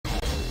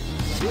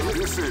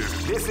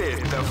This is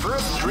the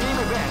first dream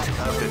event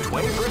of the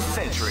 21st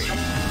century.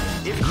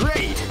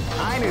 Great!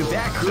 I knew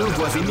that groove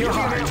was in your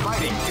heart.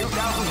 Fighting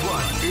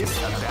 2001 is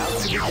about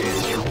to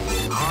begin.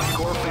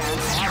 Hardcore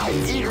fans have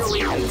been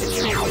eagerly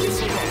anticipating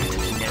this event,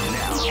 and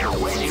now the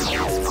waiting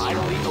is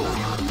finally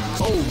over.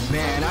 Oh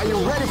man, are you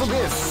ready for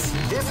this?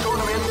 This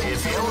tournament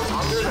is held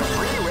under the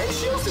free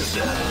ratio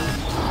system.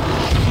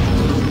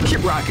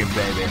 Keep rocking,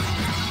 baby.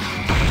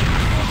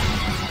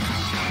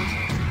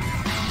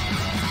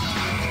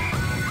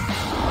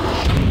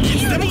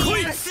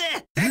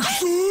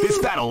 This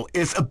battle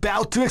is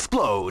about to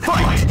explode.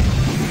 Fight! You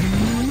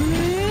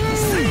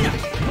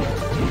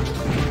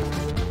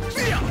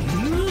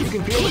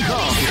can feel the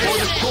calm before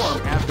the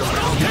storm after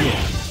round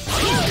begins.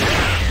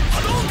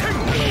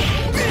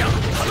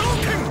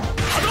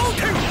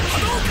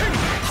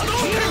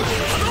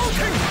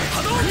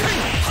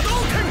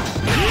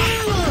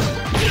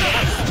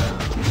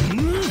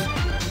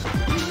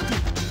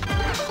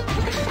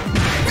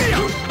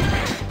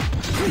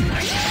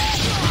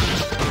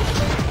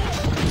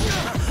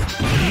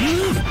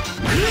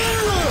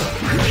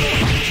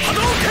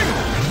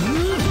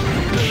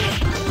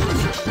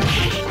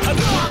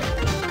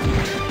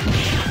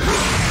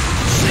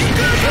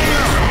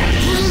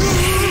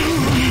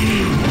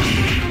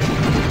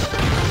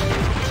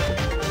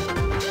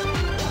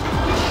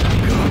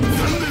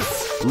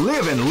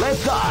 Live and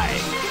let die.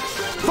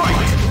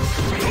 Fight!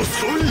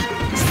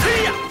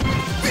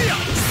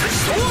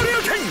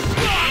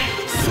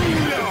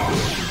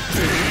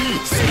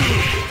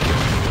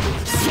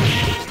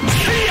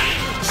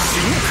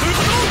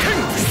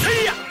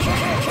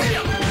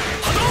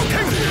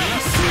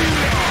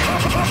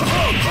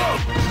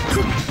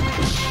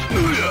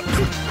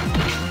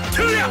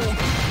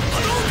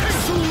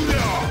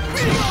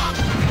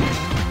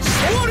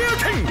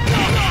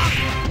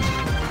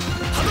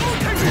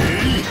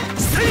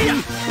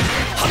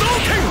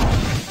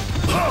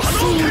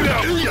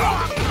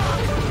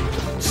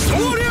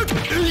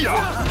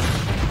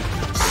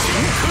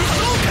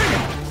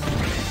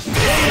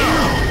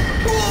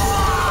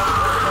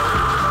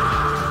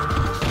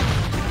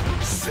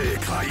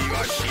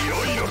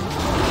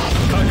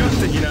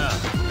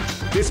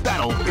 This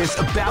battle is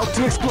about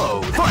to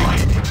explode.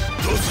 Fight!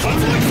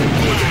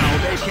 Now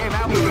they came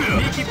out with a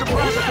sneaky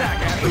surprise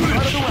attack at the start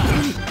of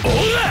the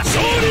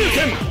round.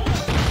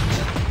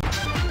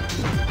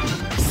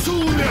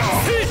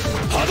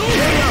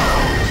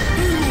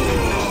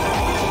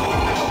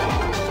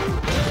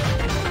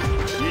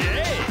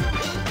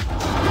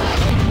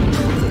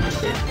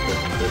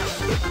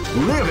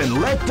 Live and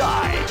let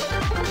die.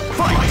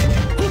 Fight!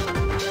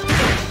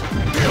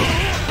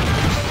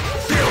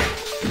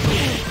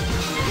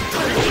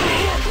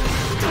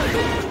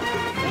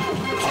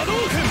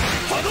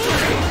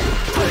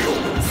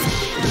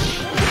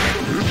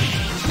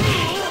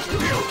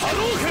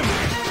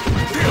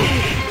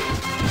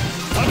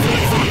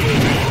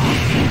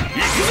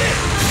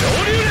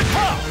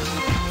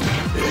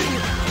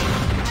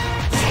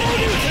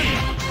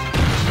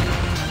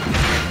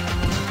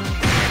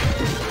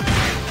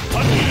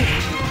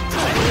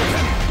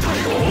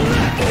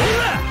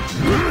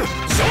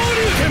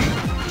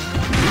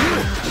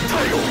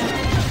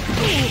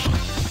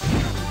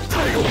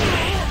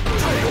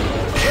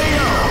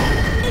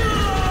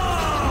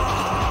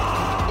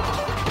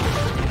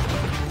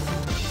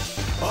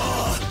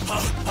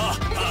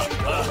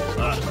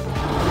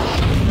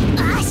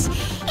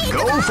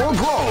 Go for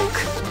broke!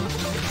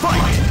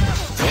 Fight!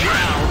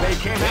 Wow, they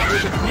came out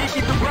with a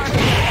sneaky surprise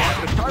attack at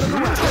the start of the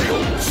round.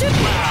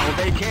 Wow,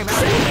 they came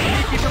out with a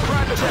sneaky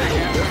surprise attack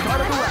at the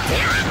start of the round.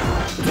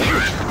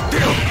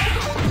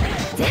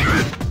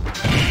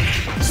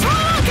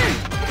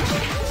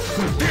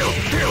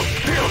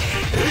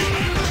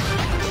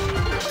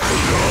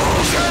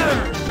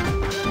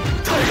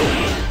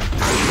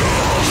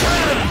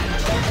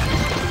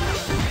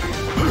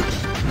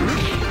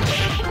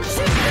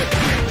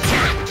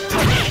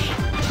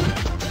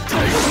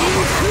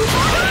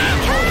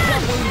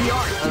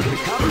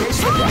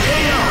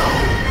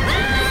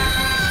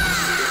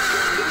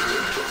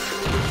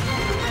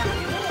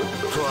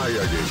 Try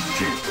again,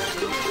 Chief.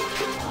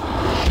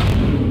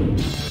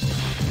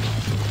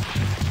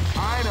 I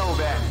know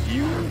that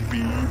you'll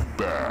be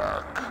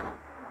back.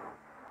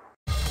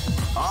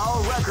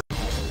 All record.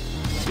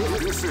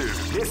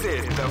 This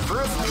is the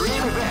first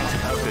dream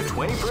event of the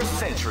 21st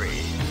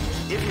century.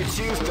 If you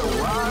choose the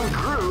wrong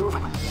groove,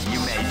 you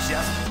may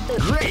just...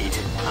 Great!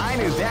 I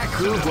knew that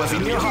groove was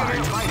in your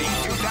heart. Fighting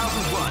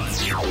 2001.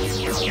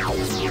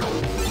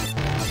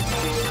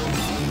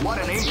 What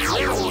an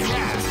incredible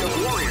cast of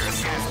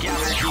warriors has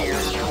gathered here.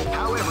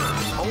 However,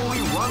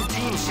 only one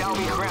team shall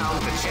be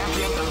crowned the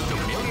champion of the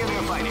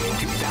Millionaire Fighting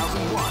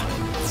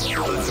 2001.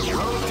 But the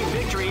road to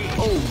victory...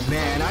 Oh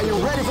man, are you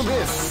ready for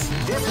this?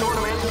 This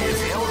tournament is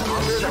held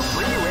under the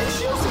free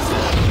ratio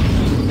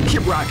system.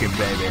 Keep rocking,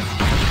 baby.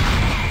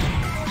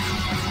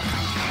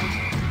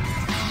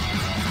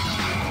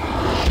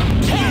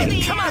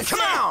 Hey, come on, come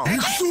on!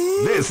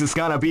 This is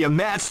gonna be a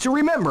match to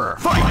remember.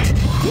 Fight!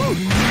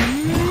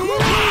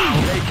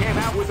 Wow, they came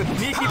out with a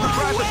sneaky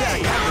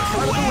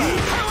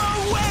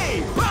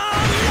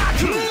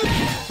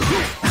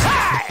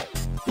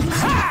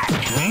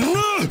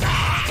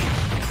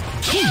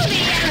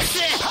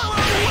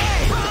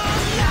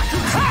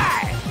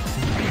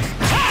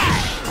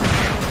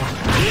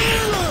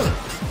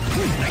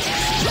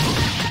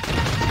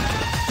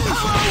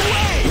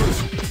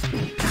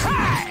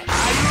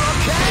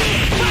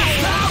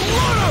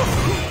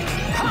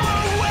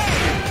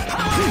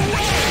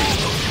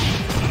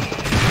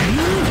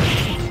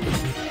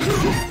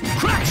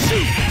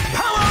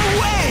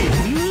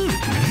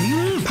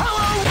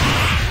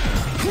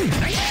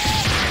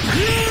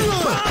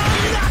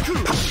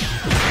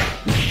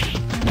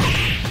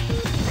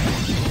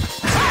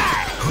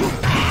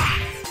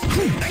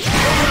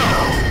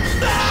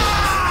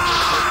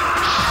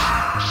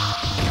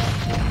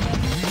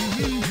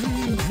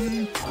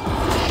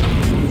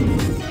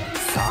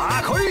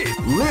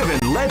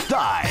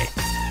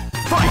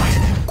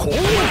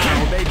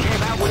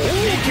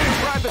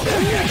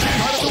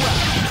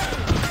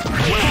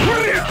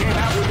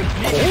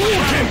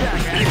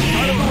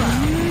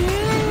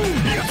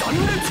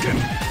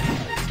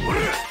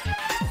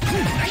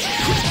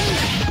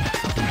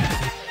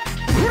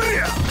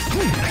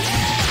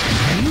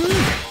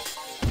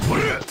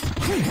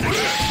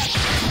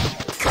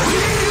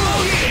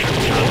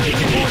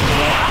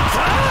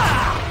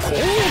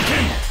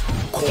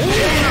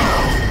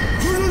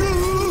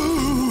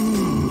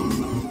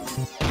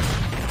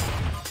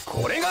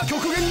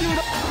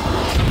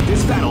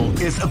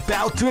battle is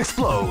about to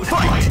explode.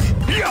 Fight!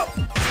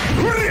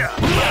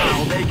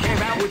 Wow, they came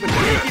out with a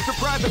sneaky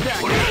surprise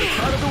attack at the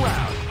start of the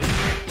round.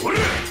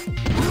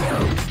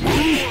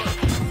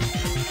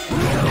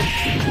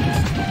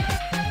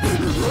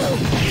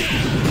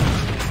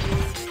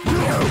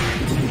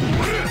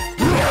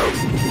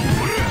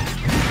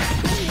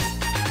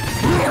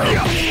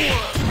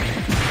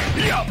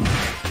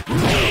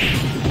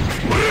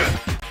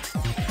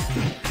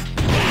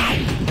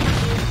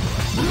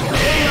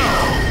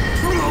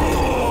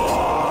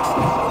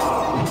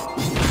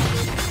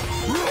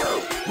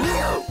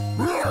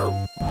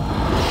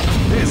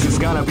 This is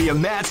gonna be a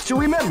match to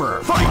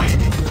remember. Fight!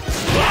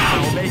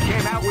 Wow, they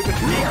came out with a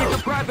sneaky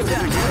surprise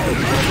attack.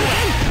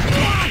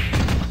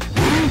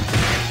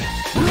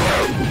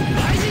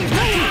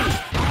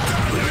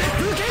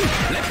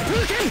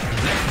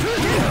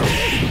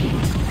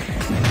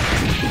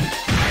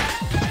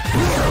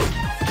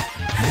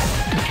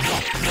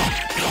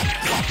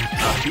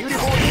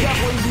 Beautiful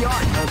juggling the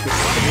art of the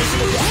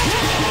combination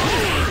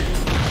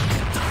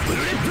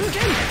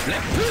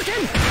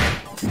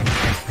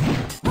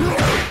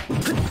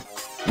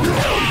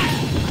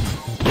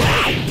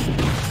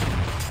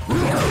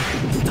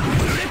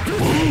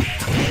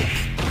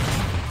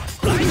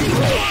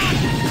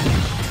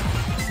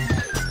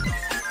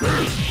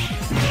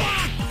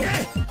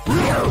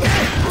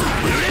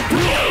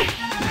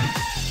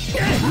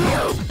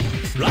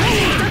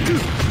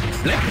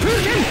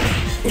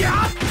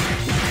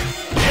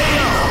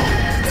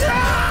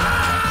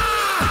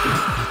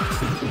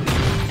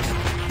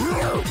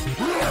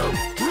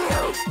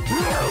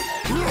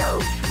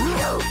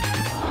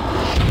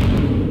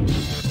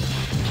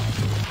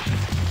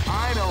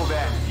I know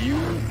that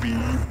you'll be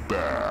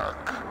back.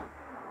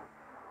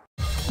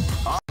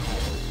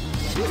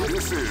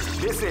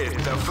 This is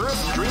the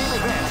first dream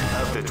event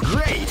of the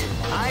great.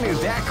 I knew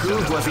that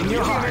groove was in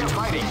your heart.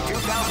 Fighting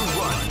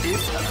 2001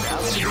 is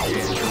about to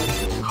begin.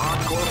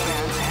 Hardcore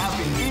fans have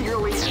been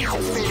eagerly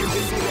anticipating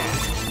this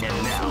event, and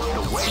now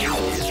the wait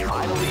is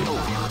finally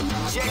over.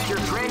 Check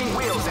your training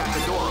wheels at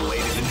the door,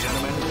 ladies and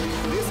gentlemen.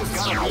 This is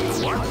gonna be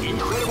one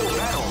incredible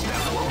battle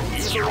that won't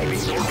easily be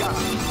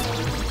forgotten.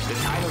 The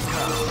time has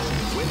come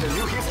when the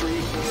new history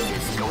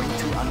is going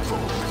to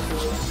unfold.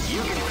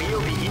 You can feel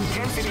the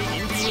intensity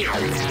in the air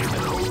as the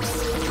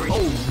hopes dream.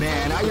 Oh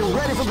man, are you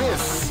ready for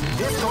this?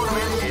 This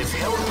tournament is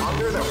held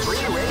under the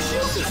free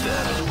ratio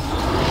system.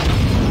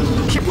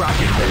 Keep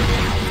rocking.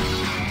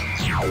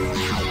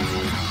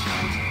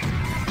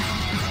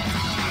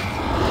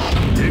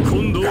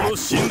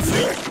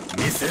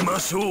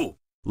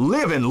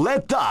 Live and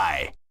let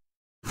die.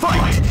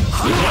 Fight!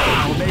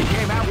 Wow, they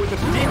came out with a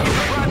sneaky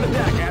surprise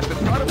attack at the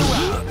start of the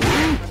round.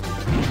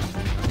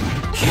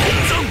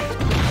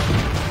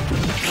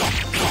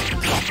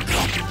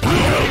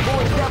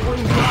 Boy,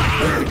 definitely not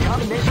the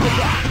combination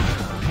attack.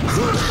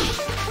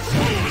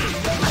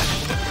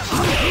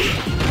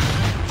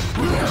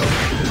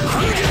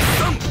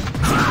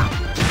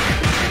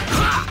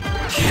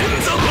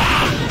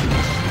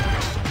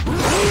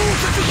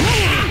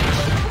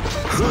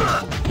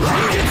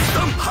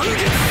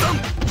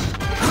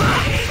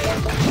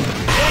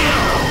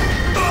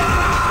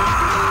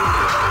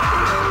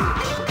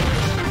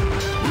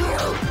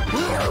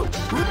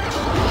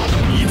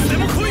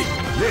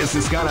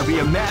 This is gonna be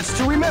a match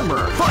to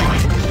remember.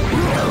 Fight!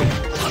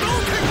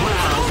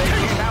 Wow, they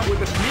came out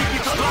with a sneaky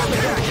surprise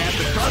attack at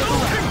the start of the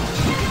round.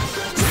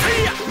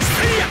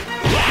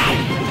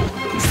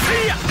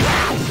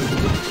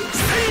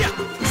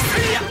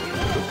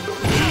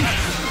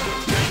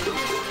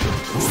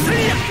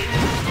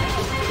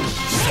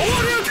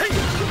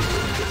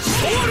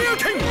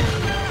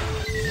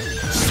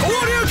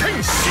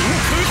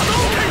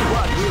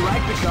 What, we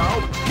like to go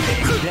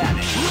big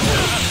damage.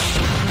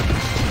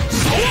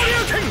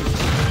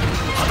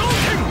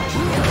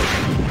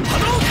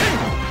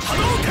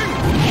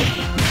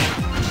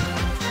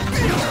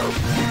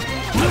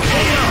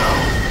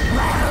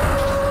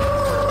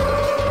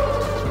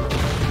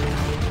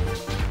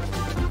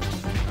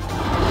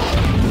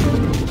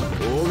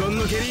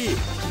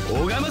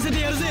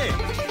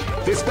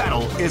 This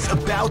battle is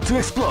about to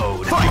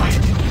explode. Fight!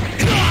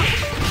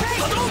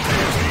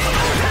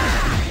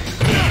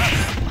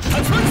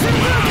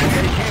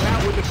 They came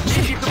out with a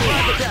sneaky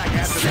surprise attack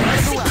at the start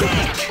of the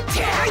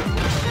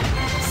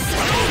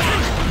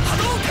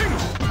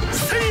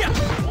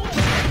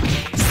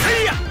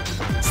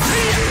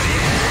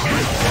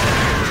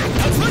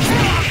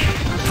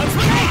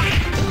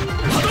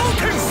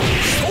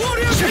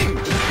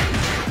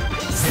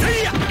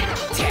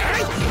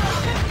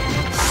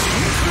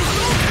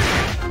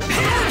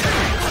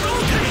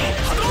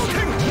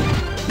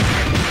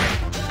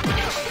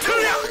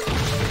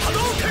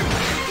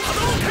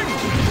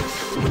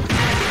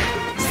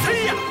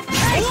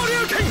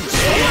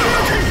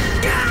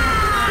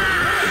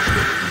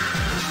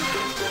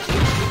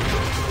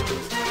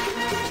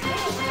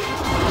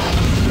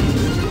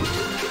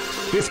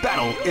This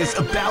battle is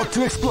about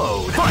to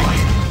explode.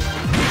 Fight!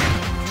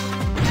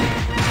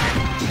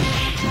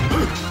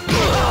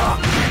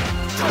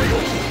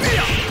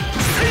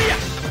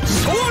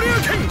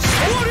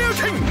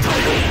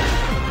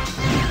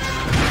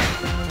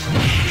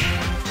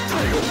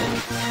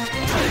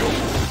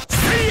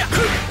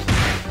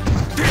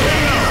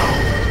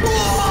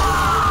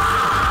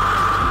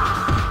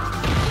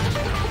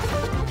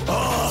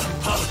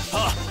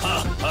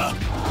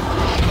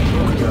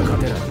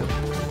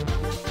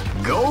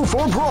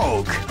 for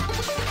broke.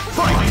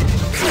 Fight!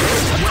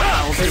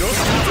 Wow, they don't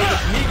have a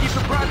sneaky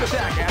surprise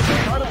attack at the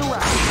start of the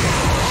round.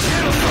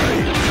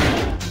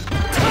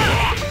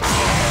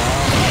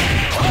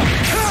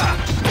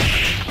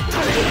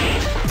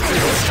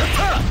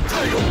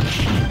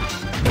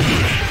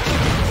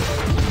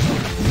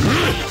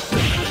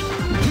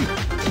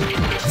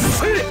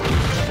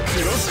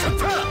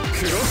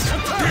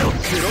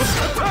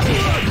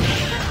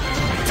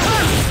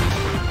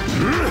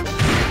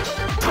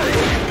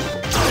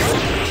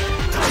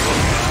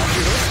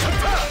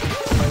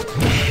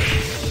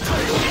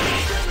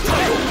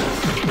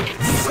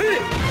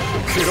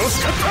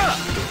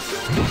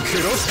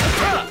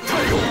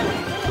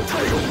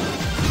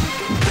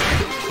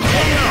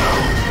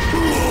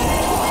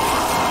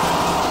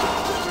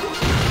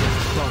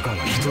バカ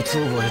な一つ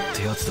覚えっ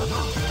てやつだな。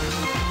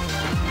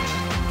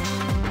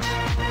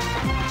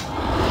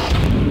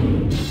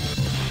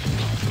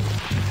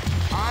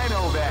I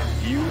know that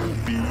you'll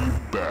be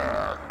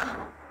back.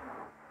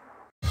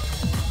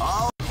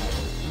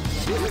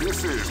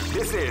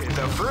 This is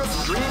the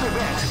first dream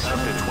event of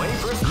the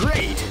 21st.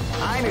 Great!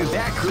 I knew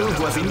that groove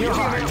was in your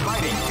heart.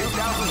 Fighting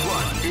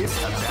 2001 is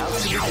about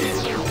to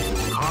begin.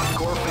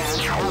 Hardcore fans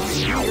have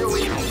been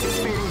eagerly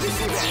anticipating this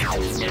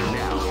event, and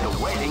now the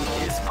waiting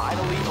is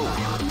finally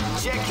over.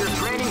 Check your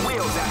training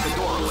wheels at the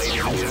door,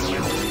 ladies and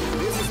gentlemen.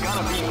 This is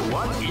gonna be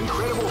one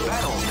incredible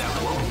battle that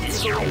won't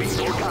easily be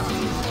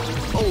forgotten.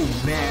 Oh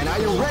man, are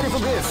you ready for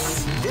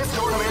this? This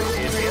tournament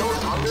is held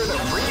under the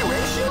free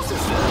ratio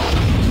system.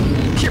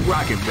 Keep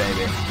rocking,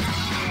 baby.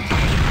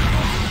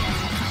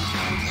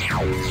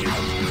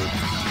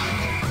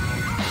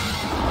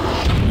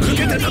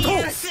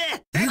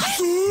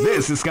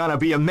 This is gonna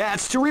be a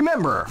match to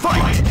remember.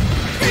 Fight!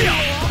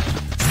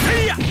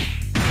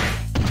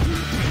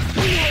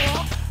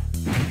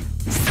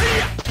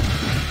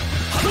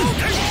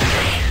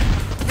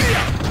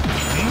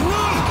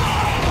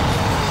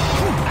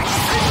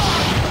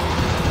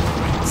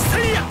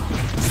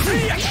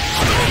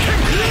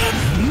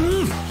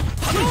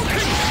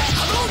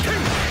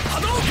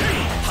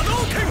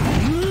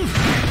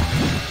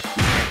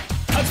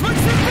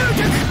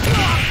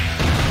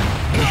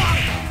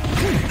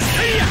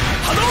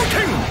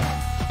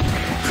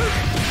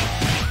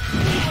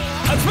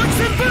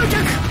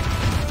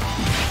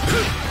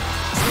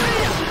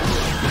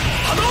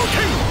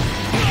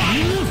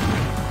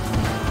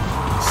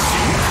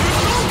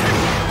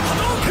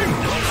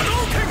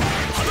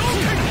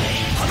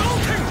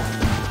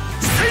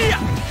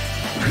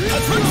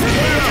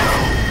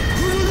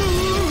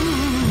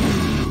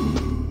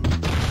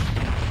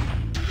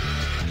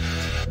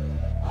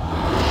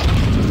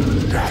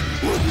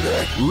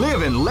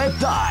 Live and let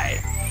die.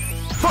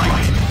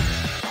 Fight!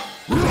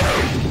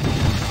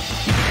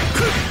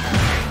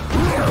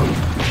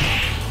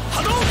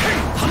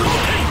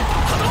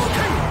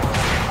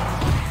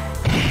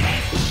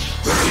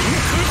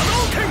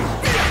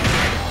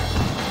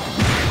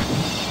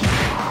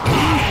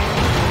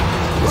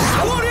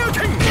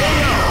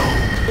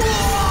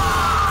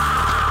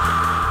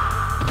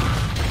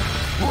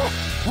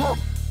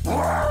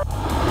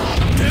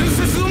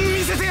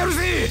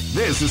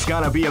 This is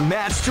gonna be a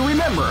match to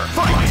remember.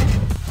 Fight!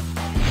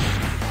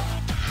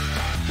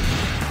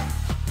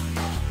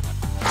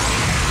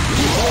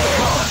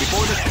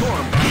 Before the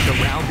storm, the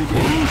round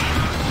begins.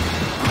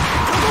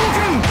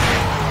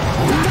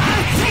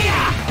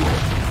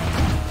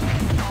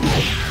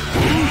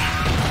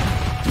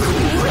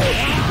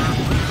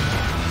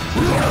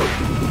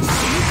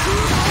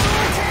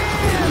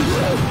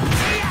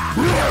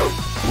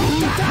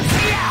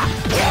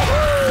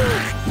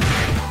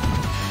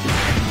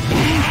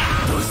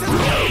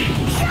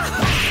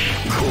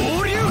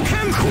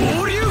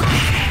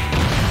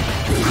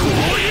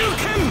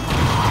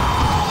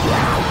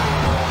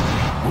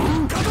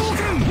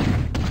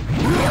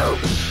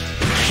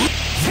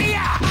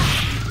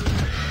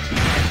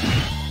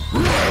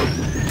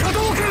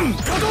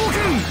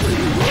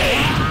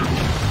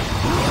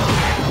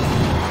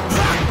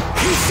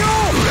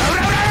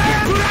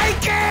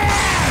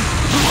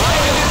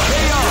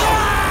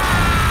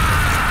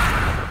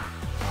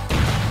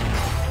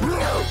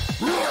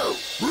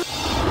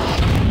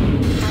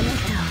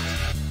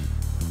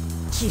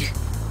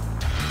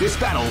 This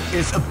battle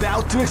is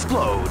about to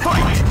explode. Fight!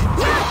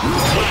 Wow,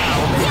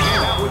 they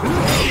came out with a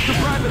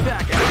surprise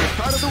attack at the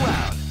start of the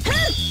round.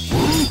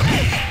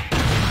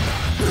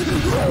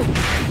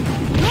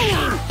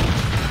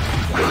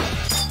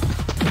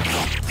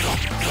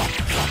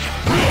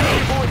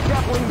 Avoid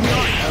grappling the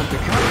art of the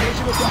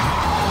combination attack.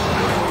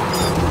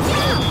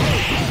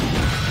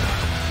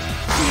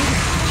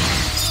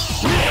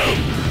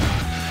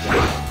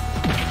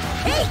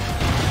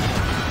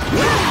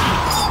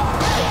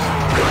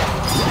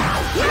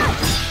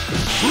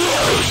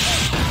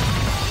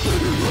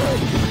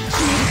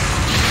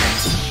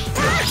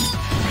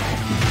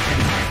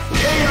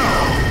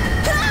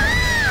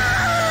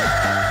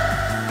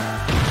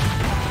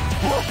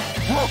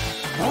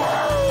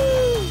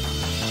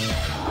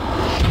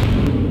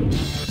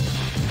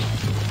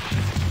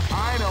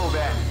 I know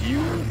that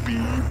you'll be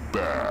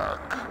back.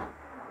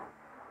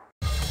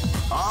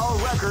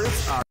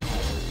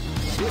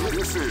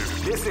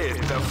 This is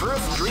the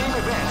first dream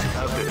event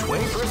of the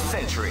 21st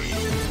century.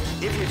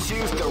 If you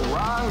choose the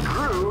wrong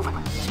groove,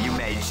 you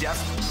may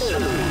just...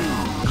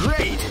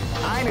 Great!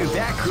 I knew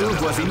that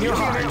groove was in your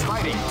heart.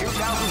 Fighting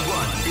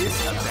 2001 is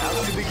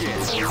about to begin.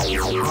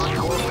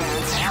 Hardcore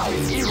fans have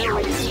been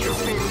eagerly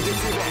anticipating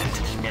this event.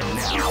 And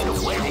now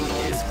the waiting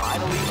is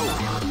finally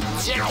over.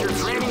 Check your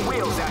training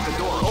wheels at the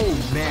door. Oh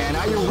man,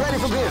 are you ready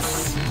for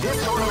this? This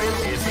tournament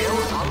is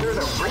held under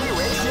the free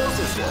ratio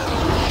system.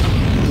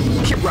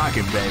 Keep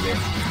rocking, baby.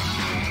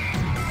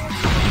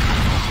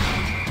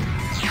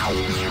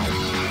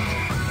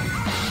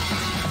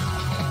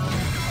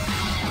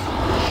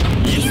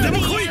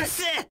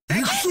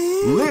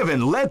 Live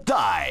and let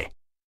die.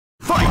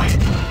 Fight!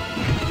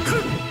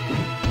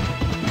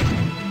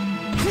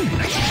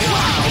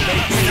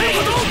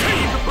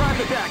 Surprise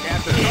attack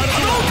after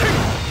Hadouken!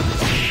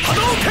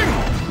 Hadouken!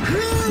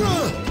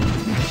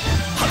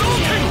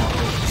 Hadouken!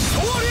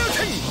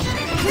 Shoryuken!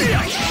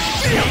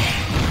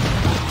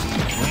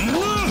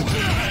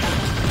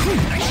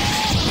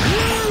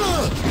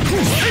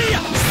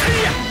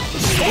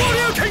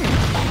 Shoryuken!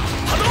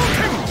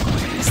 Hadouken!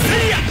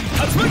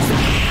 Tatsumaki!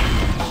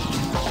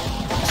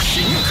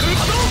 Shinku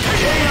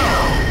Hadouken!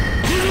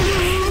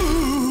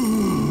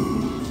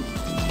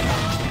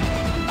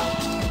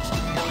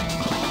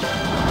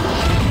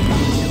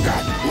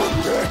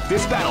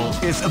 This battle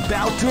is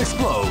about to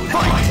explode.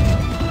 Fight!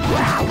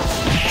 Wow!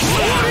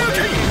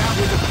 Shoryuken! Came out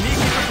with a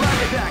sneaky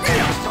surprise attack at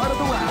the start of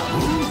the round.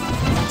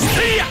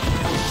 See-ya!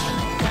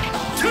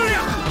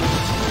 To-ya!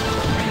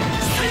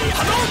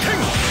 Hadouken!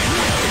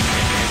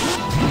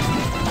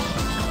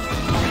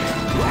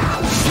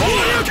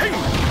 Shoryuken!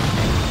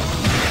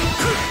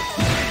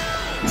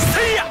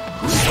 See-ya!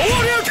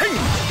 Shoryuken!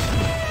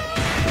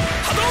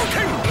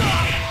 Hadouken!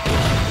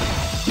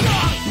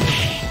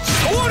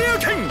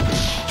 Shoryuken!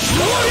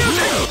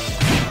 Shoryuken!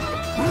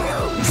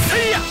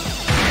 See-ya!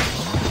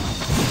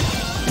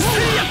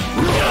 See-ya!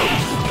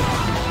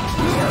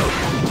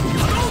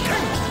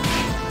 Hadouken!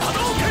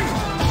 Hadouken!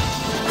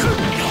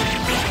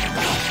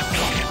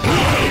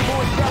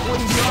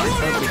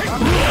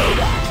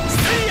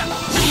 See-ya!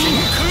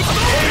 Shinku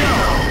Hadouken!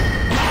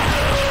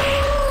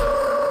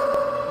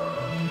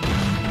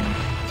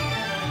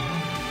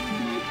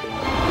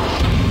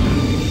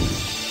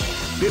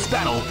 This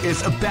battle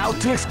is about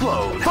to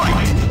explode. Fight!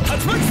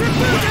 Wow,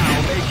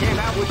 they came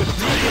out with a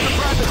sneak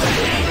surprise attack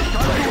at the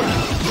start of the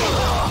round.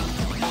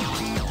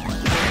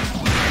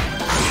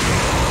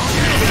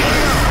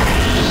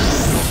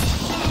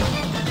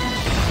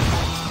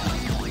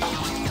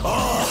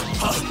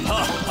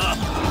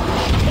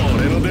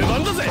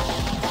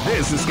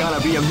 This is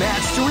gonna be a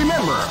match to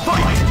remember.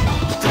 Fight!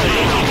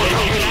 Came out with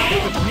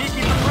a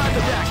sneaky surprise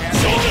attack at the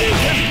start of the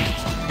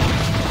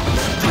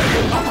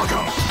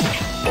round.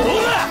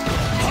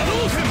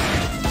 Hadouken!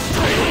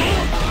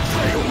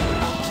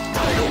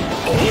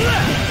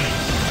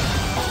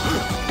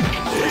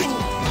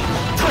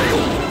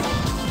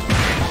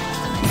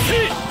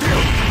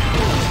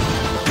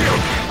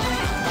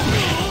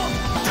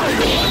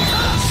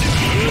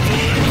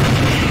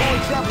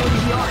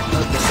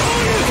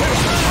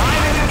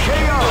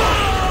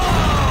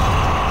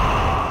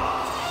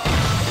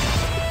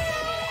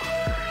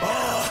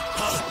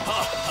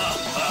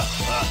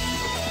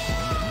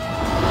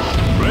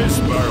 Race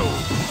barrel.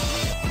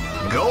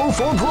 Go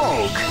for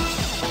broke.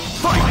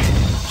 Fight!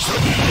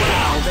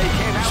 Wow, they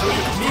came out with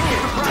a sneaky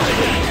surprise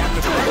attack at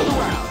the start of the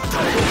round.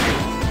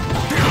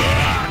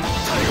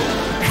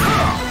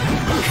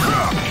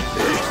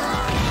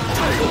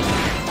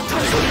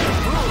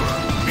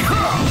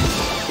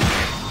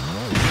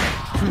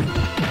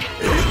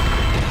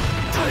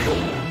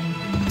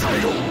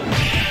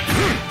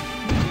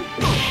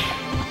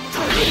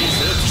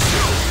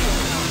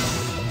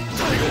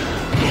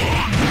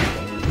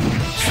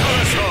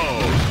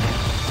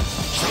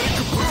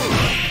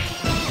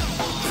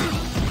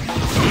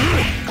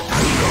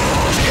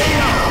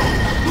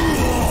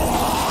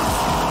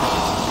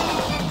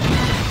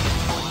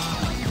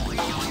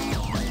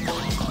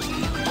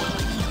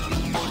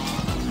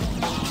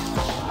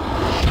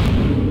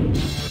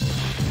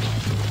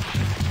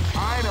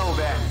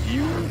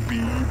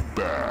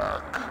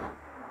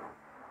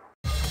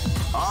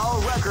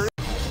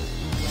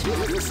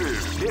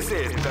 This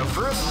is the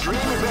first dream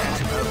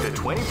event of the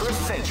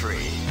 21st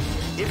century.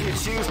 If you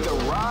choose the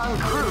wrong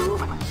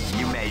groove,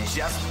 you may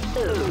just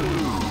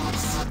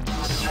lose.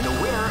 The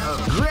winner of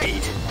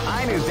Great!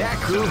 I knew that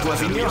groove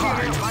was in your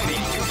heart.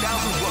 Fighting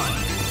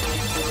 2001.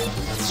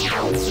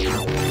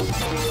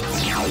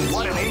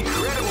 What an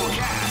incredible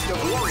cast of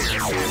warriors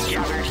has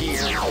gathered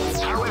here.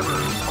 However,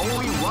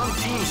 only one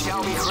team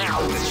shall be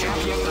crowned the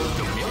champion of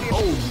the million.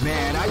 Oh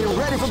man, are you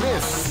ready for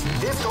this?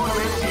 This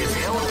tournament is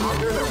held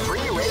under the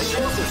free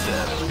ratio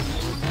system.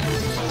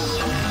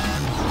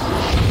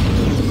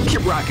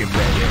 Keep rocking,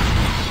 baby.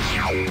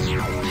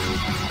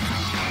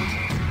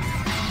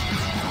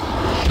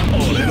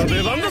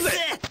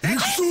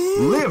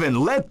 Live and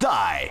let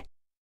die.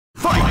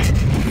 Fight!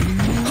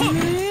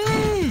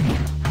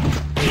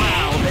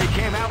 Wow, they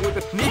came out with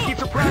a sneaky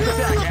surprise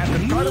attack at the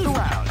start of the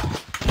round.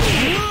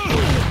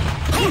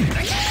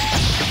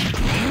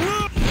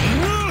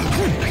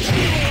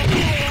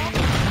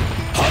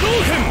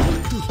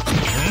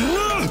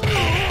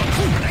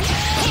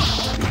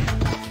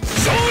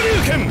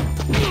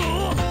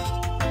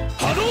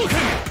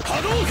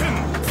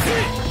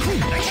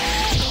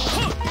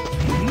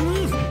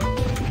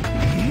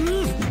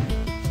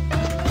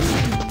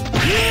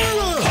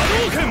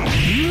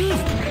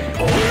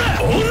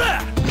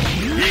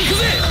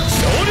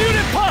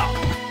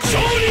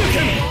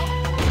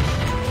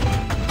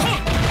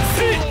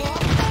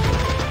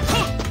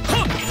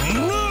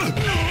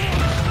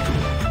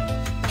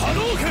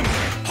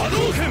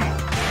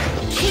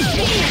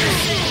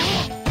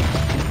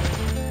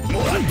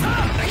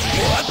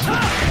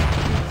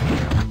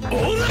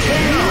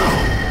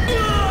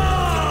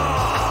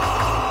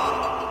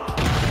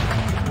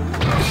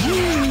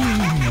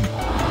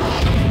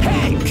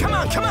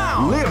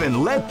 Live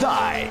and let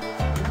die.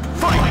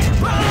 Fight!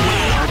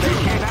 He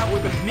came out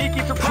with a sneaky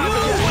surprise.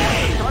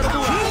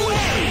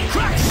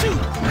 Crack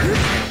shoot!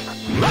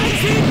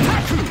 Rising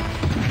Taku!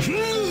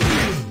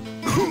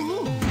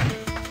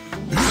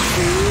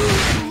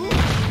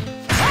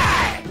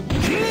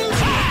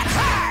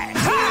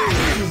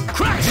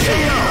 Crack shoot!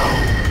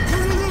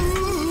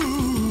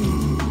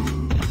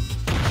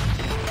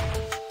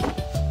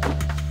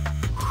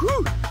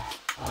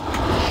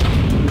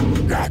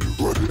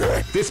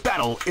 This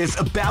battle is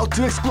about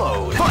to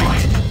explode.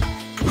 Fight!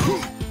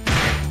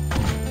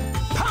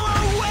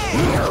 Power wave!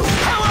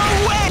 Power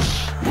wave!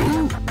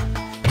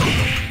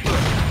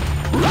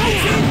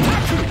 Rising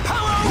Taku!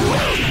 Power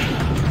wave!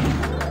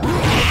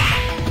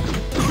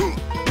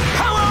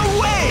 Power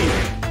wave!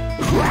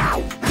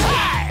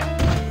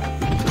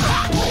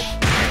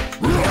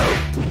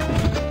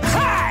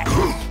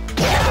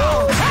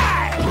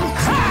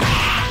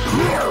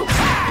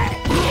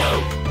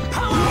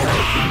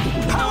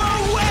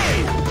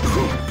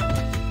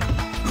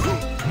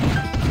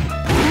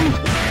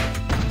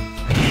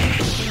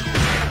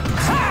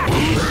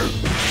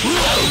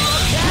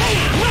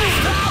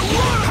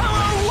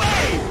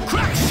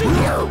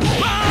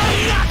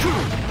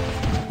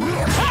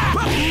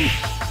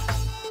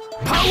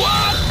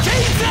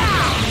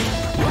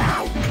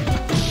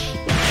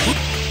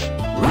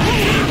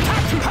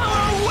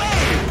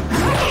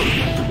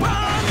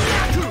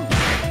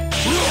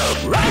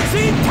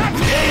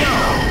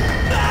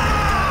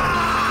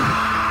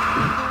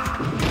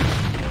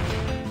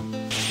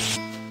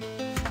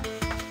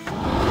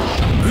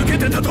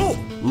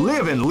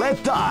 Live and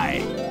let die.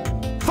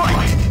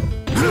 Fight!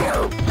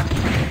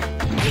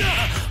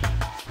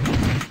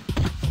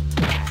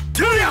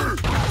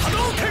 Hadouken!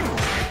 Hadouken!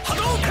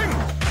 Hadouken!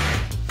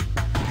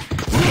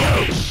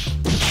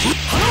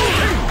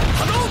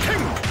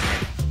 Hadouken!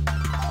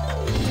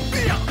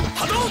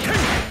 Hadouken!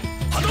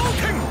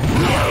 Hadouken!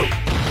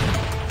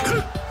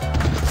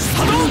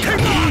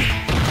 Hadouken!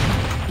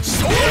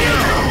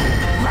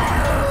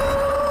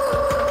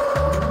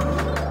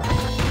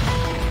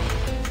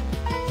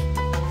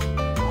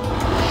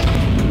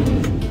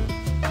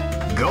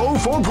 Go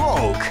for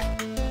broke.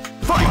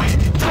 Fight!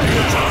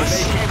 Tiger Crush!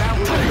 They came out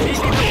with a sneaky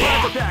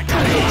surprise attack.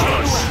 Tiger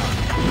Crush!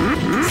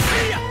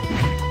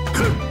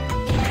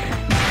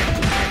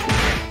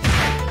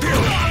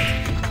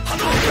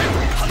 Hadouken!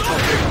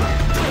 Hadouken!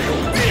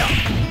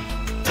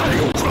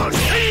 Tiger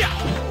Crush!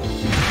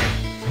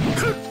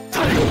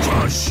 Tiger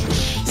Crush!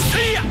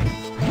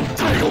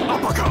 Tiger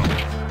Uppercut!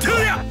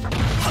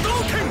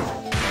 Hadouken!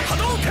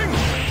 Hadouken!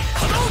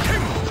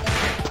 Hadouken!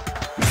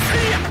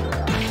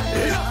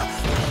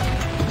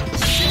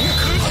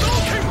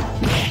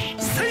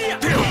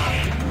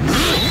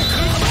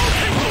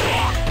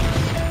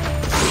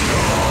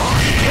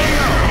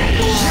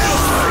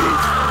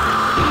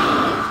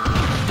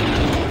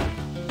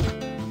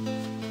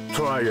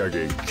 Try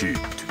again, kid.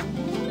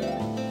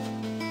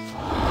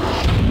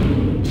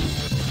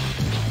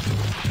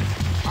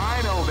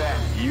 I know that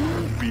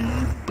you'll be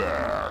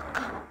back.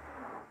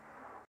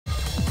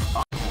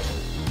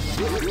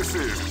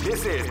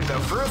 This is the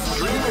first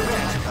dream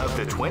event of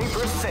the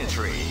 21st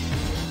century.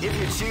 If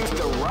you choose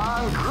the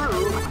wrong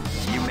groove,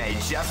 you may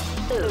just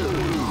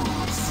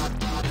lose.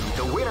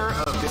 The winner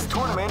of this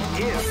tournament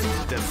is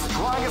the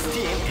strongest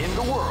team in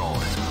the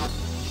world.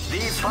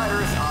 These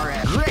fighters are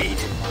at great.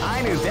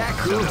 I knew that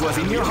groove was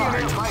in your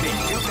heart. Fighting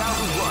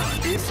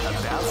 2001 is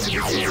about to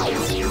begin.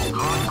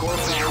 Hardcore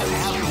fans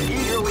have been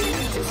eagerly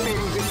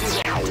anticipating this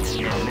event.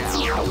 And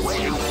now the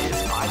waiting is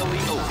finally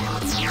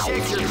over.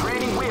 Check your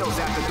training wheels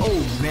after.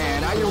 Oh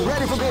man, are you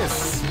ready for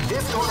this?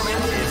 This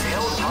tournament is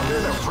held under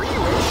the free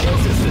ratio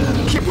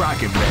system. Keep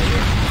rocking,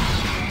 baby.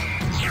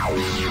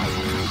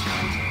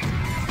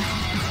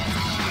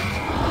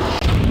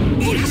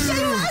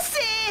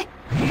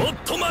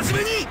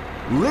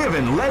 Live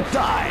and let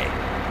die.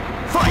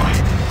 Fight!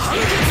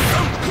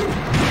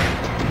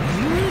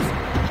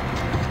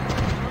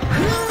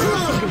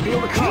 You can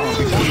feel the calm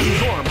before the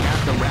storm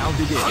as the round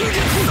begins.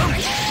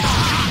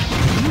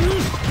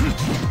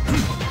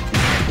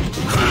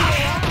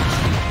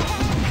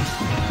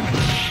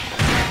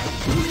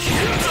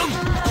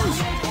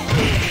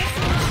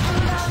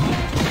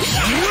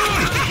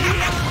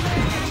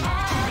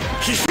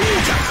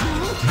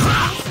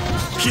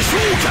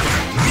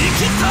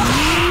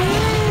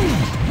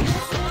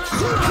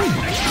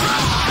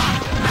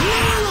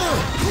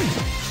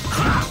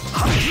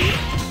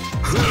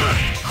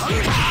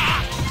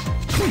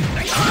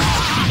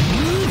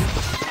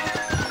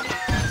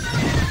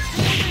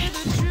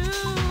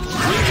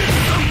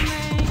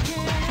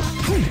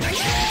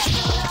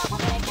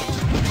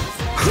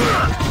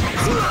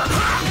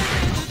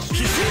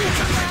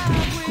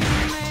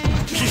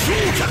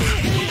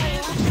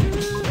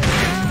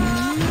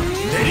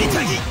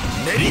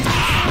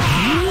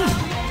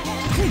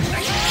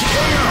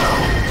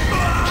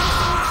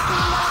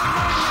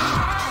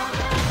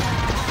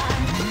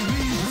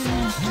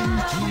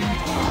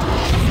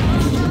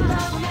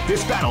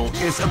 This battle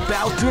is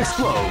about to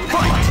explode.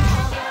 Fight!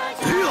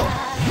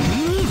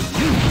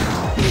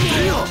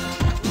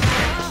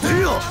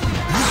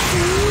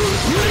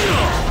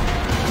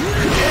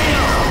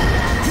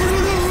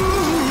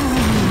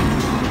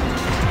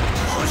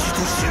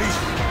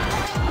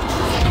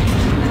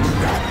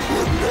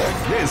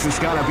 This is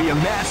gonna be a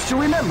match to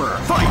remember.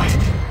 Fight!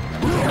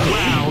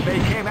 Wow, they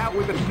came out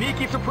with a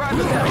sneaky surprise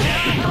attack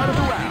at the start of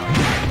the round.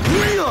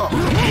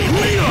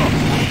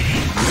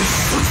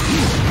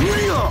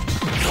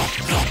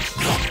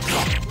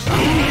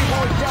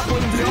 More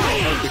definitely known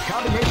as the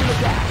combination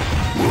attack.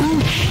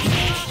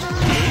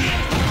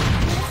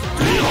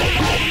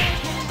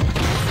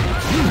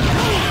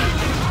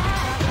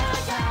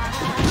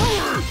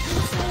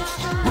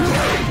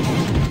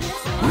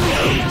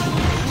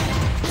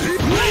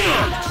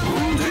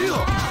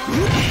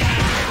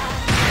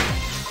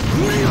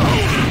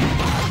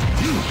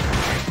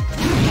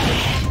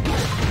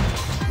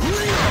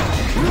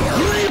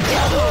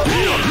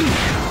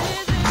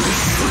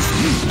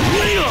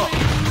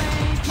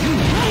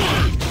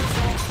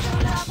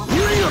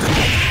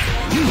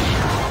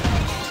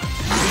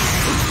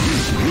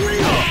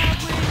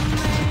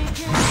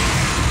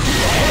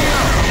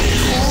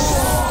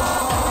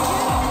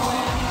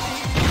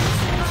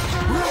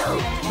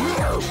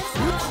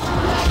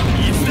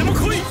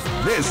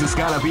 This is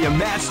gonna be a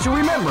match to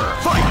remember.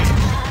 Fight!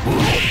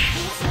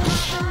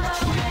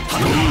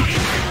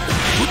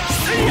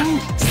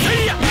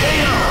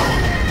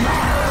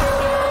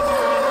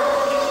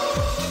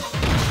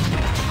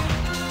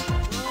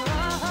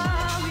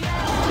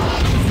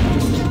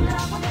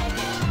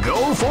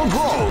 Go for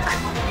broke.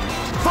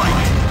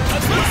 Fight!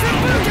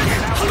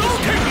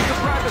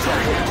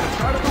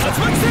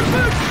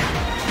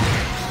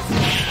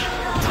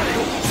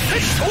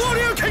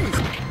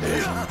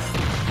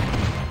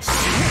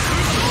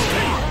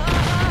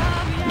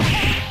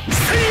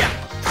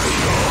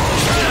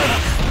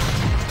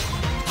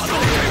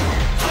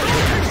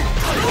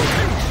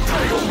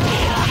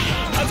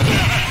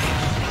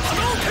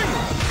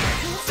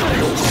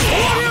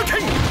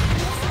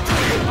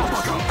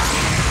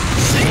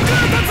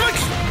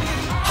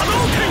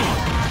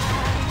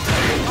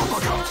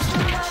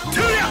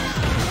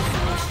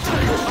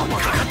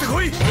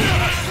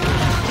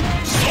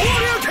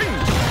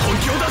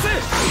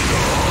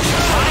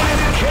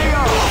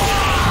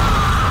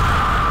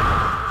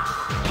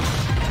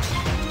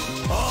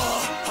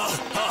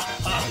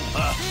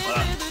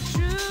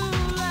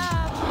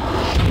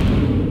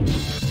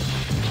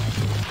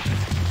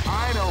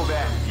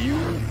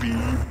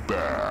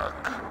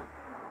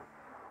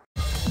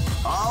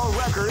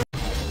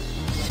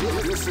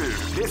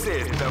 This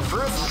is the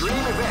first dream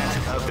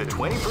event of the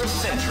 21st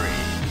century.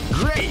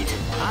 Great!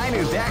 I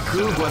knew that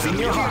groove was in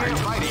your heart.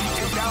 Fighting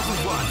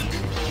 2001.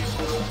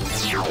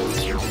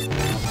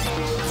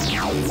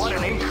 What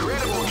an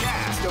incredible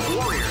cast of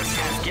warriors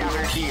has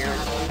gathered here.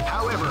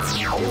 However,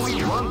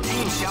 only one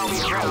team shall be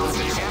crowned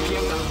the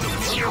champion of the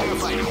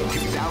Fighting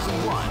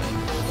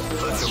 2001.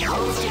 But the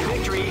road to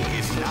victory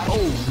is not.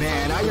 Oh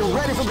man, are you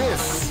ready for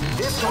this?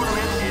 This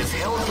tournament is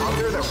held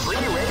under the free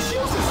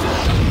ratio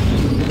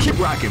system. Keep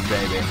rocking,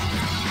 baby.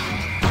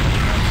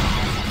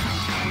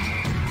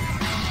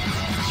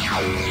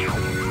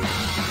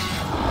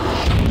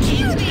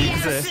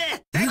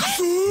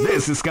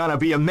 This is gonna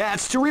be a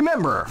match to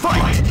remember.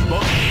 Fight!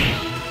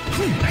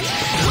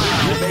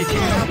 They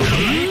came out with a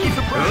sneaky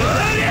surprise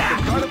at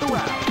the start of the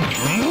round.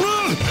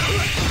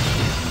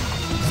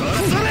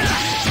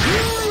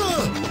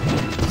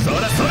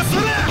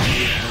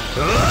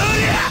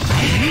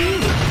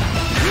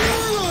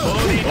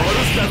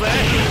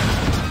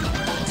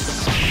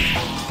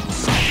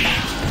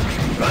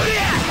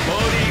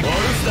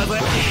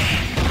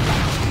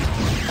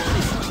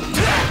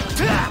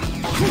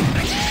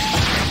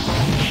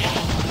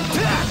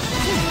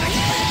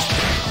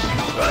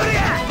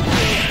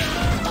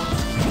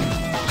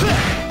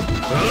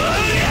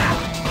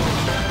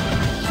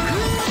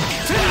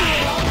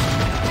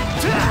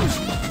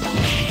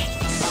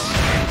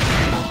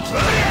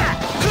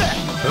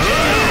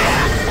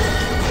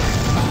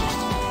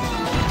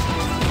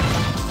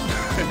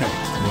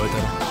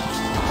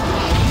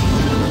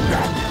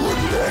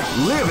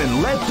 Live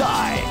and let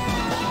die.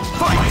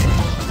 Fight!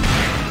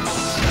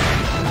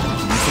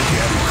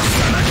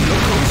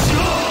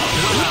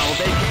 Wow,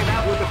 they came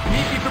out with a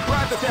sneaky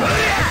surprise attack at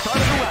the start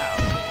of the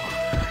round.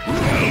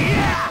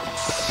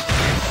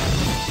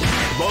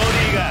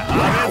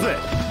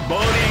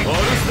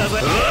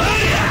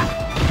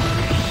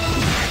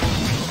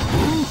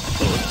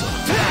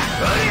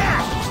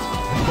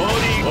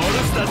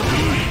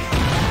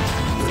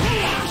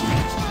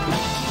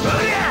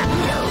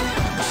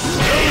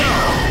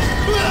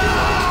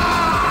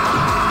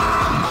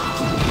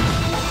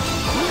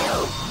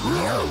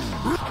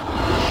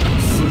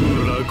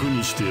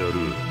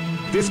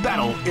 This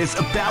battle is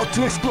about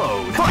to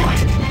explode. Fight!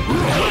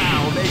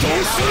 Wow, they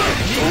came out with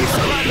a huge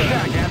surprise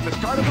attack at the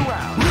start of the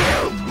round.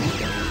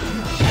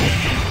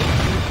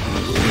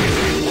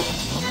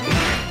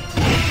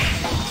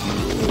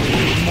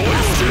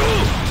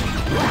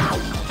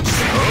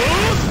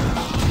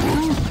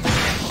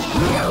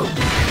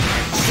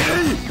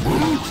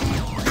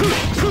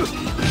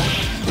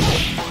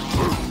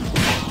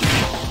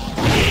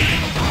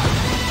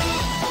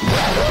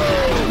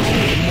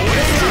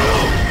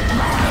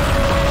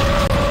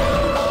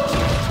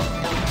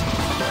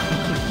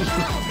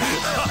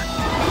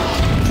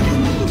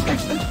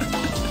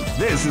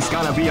 This is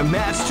gonna be a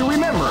match to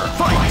remember.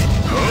 Fight!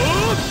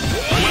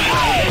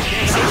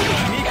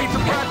 Sneaky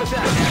surprise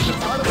attack at the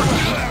start of the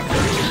round.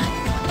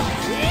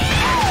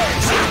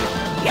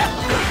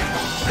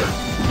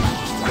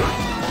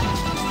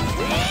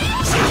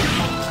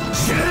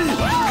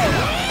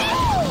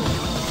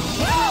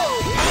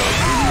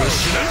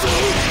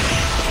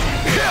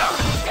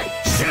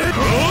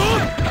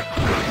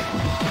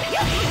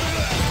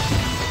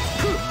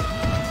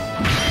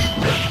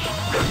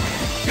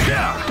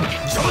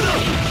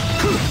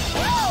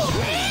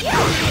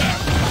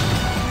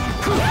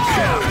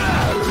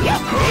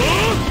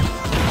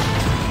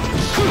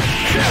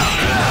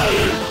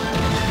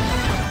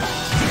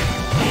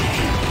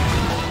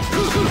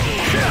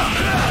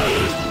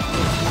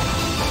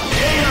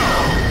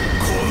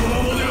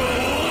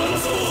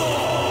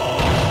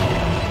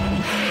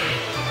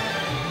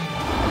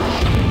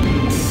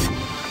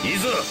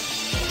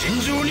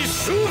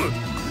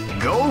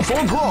 Go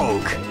for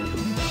broke!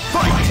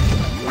 Fight!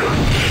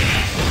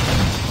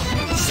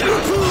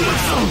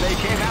 They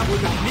came out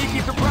with a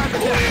sneaky surprise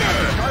attack at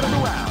the start of the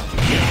round.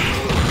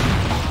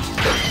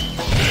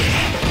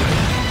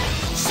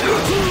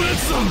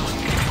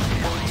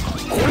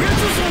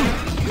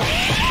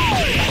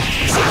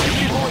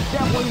 People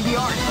establishing the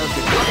art of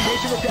the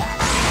combination attack.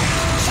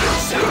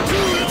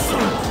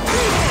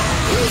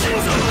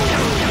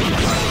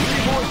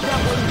 People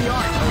establishing the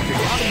art of the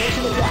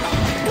combination attack.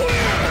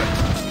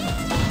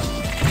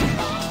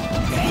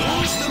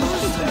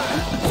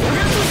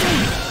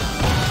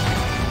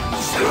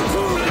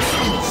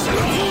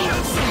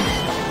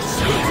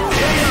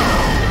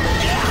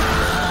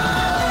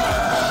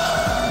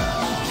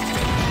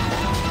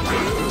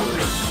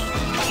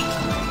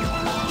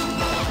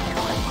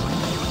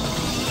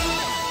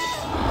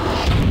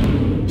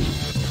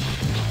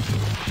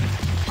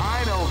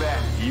 I know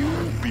that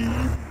you'll be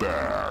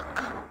back.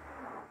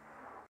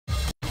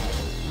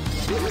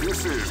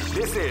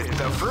 This is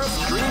the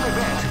first dream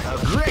event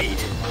of Great!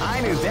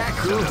 I knew that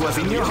groove was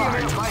in your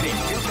heart. Fighting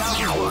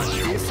 2001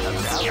 is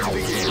about to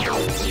begin.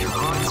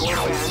 Hardcore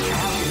fans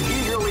have been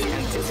eagerly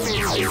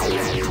anticipating this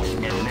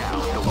event. And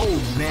now, oh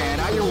man,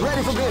 are you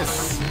ready for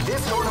this?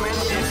 This tournament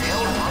is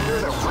held under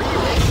the free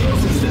ratio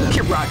system.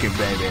 Keep rocking,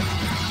 baby.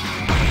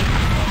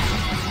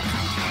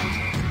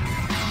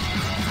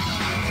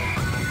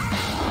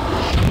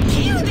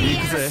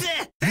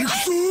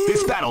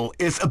 This battle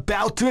is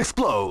about to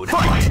explode.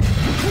 Fight!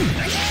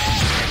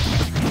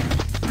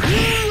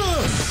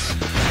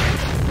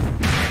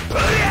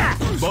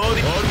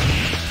 Body. Body.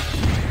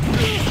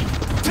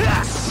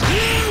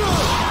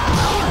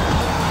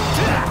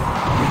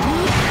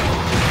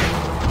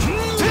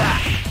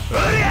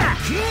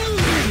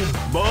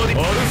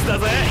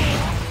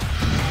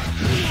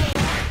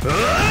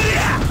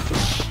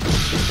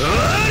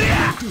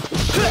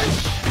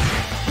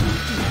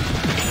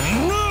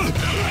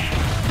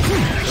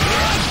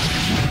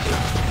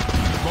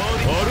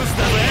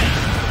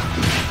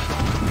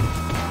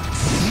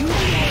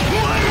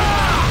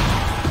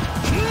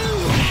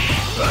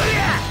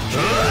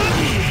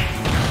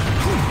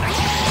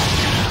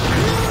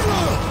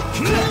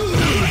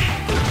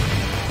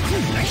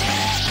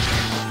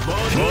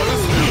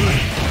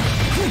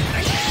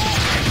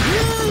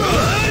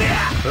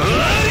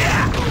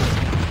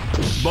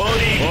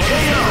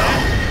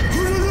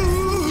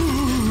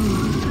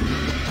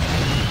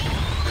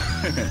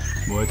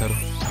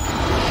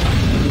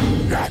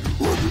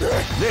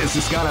 This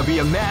is gonna be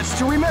a match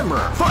to remember.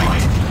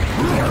 Fight!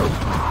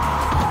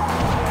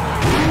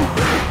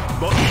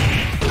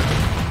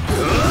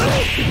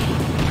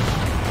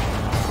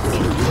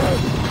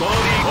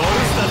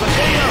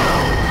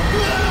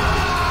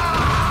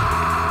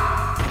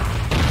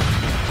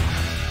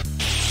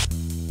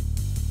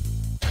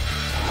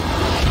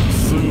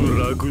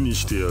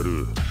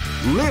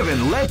 Live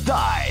and let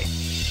die.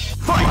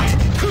 Fight!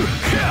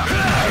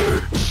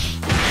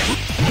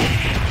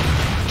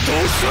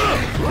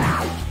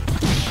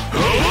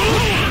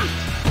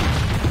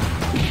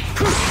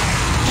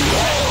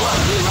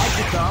 Like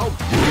it though?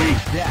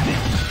 Take that.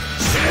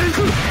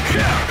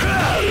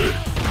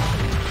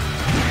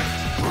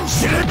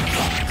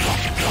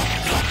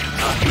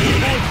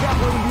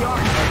 Definitely the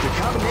art of the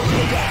combination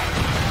attack.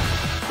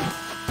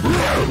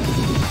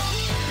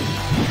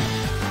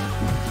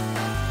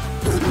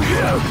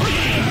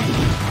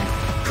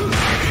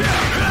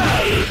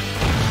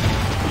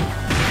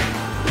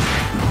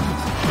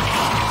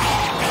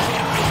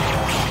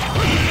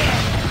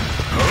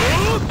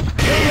 Oh!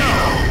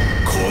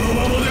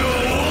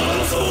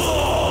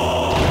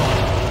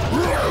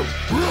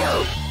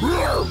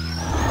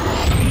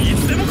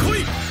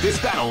 This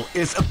battle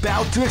is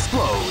about to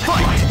explode.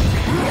 Fight!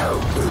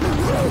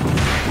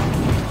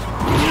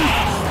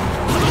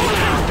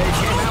 They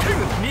came out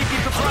with a sneaky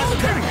surprise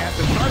attack at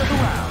the start of the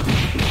round.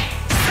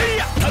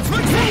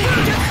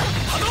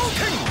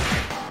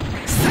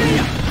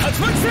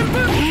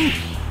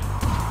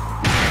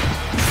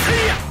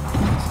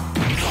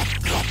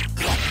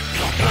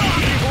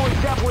 Boys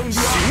dappling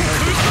the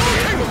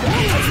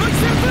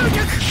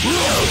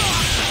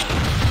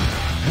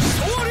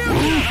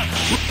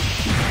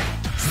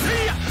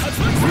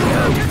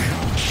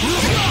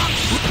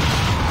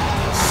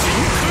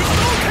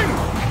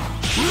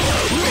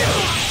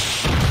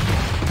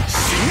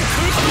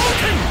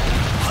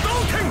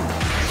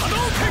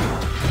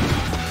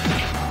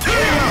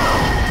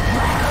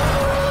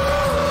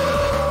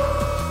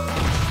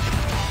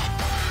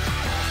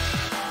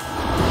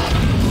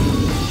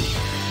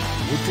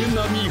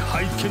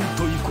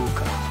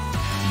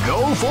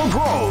Go for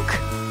broke!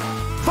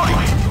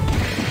 Fight!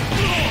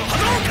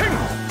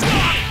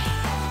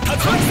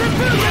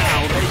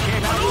 Wow, they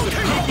came out with a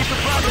sneaky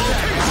surprise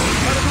attack at the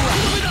start of the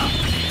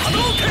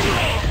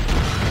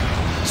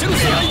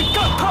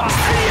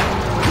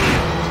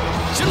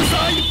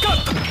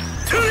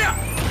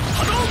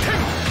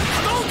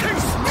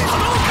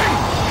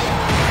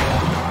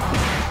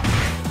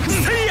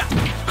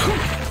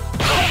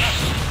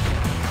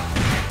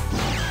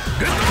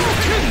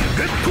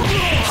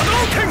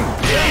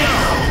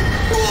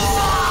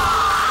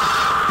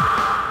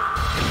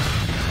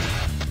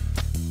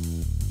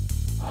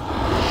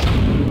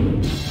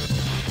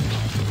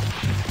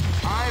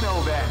I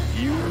know that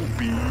you'll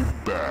be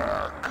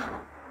back.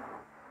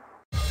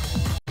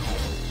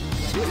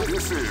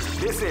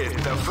 This is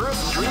the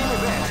first dream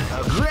event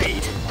of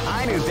Great!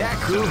 I knew that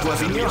groove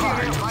was in your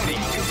heart. Fighting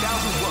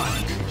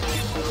 2001.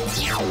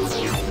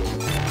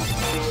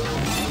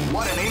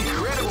 What an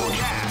incredible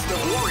cast of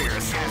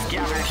warriors has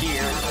gathered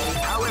here.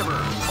 However,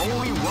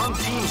 only one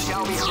team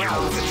shall be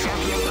crowned the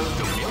champion of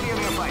the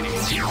Millionaire Fighting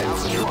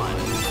 2001.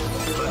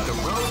 But the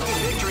road to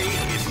victory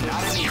is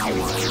not an easy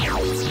one.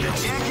 The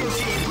champion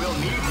team will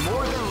need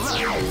more than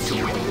luck to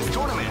win this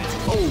tournament.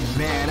 Oh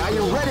man, are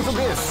you ready for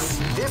this?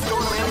 This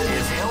tournament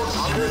is held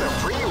under the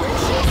free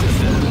ratio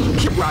system.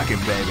 Keep rocking,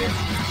 baby.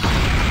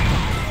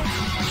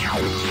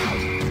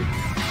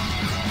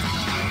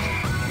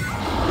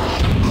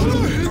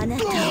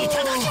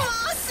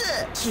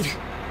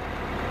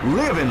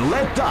 Live and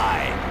let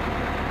die.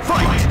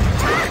 Fight!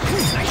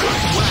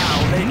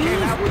 Wow, they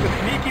came out with a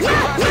sneaky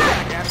surprise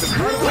attack at the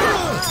start of the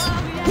round.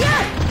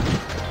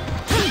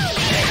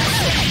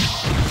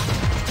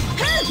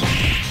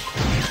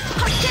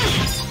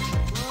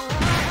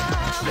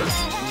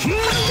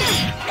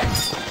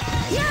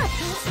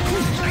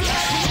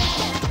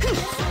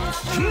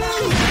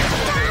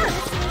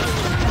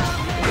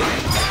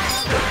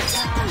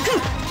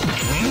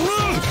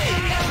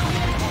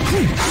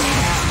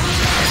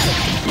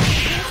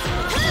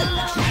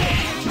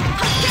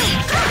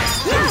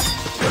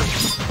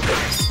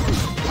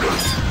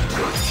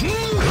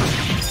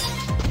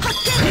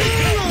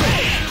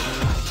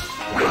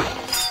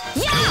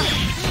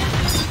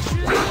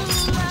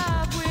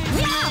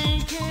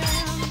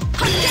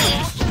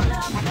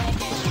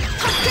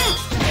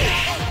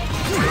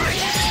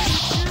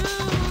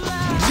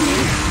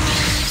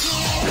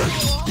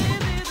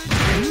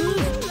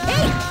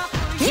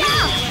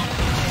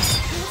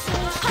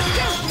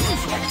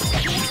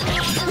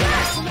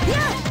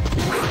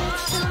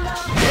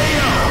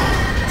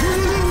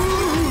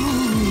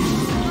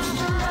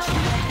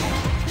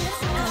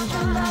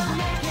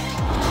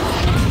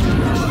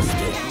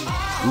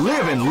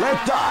 Live and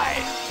let die.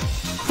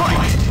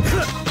 Fight!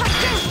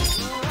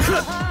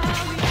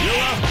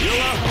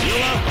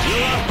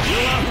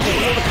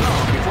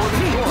 Before the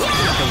score,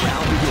 let the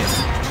round begin.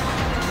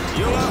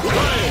 You are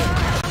fired!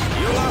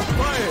 You are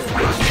fired!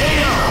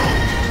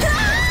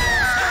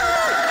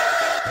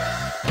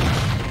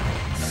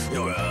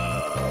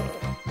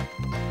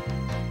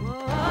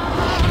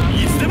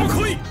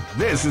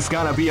 This is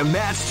gonna be a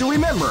match to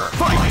remember.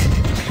 Fight!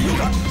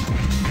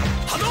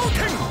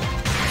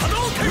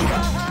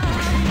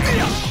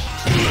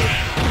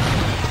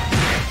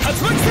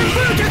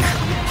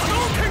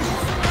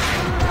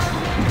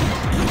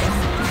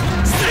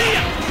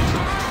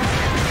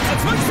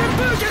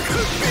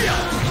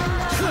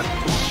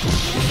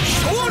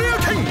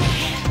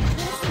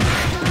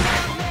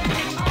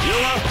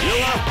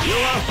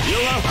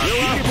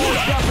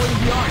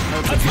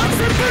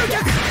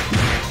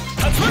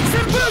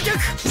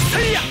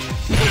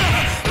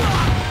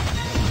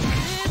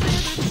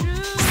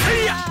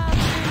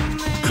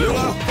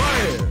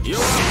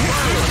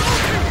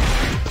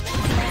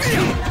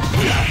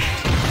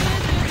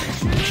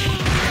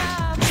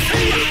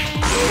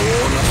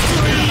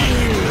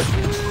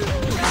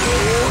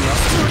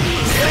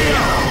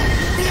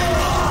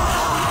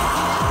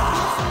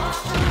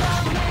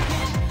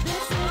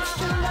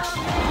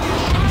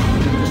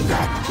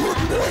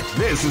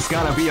 This is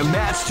gonna be a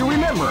match to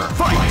remember.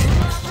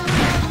 Fight!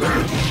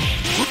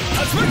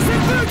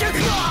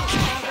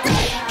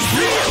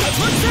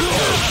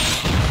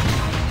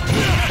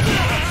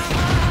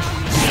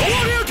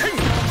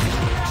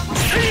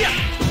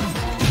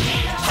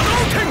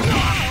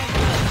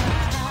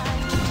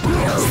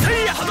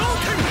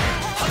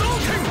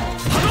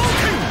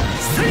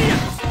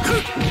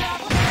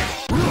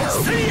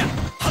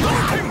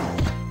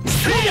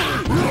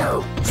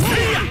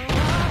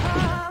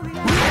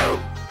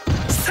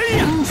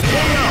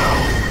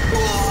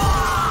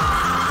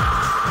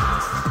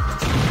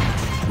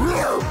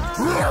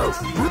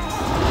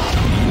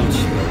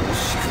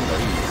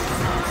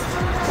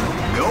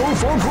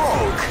 for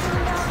broke.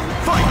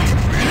 Fight!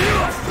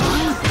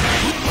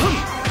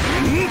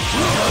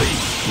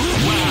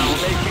 Wow,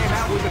 they came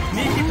out with a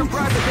sneaky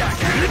surprise attack.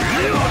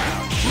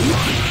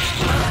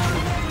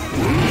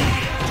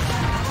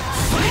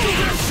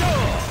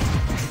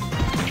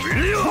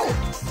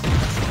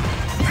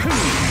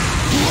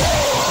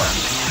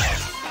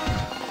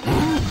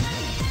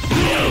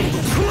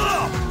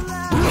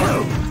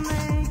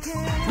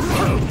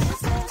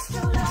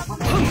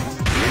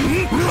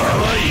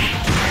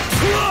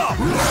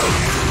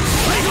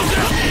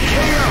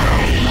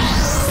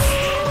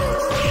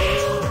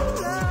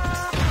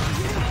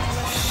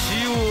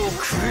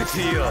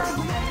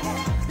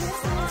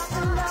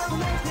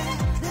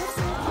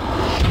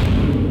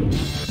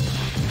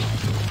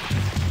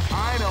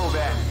 I know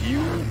that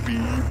you'll be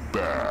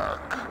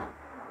back.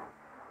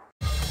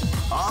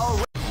 All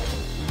right.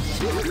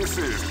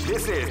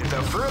 This is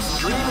the first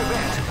dream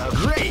event of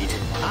Great!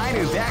 I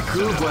knew that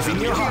groove was in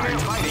your heart.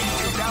 Fighting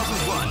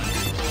 2001.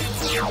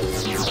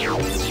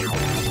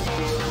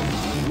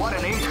 What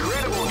an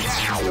incredible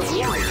cast of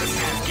warriors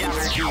has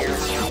gathered here.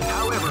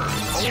 However,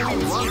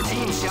 only one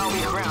team shall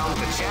be crowned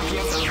the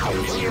champions of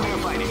Millionaire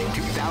Fighting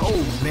 2000.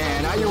 Oh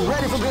man, are you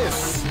ready for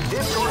this?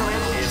 This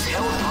tournament is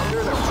held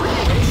under the free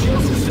ratio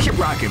system. Keep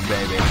rocking,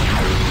 baby.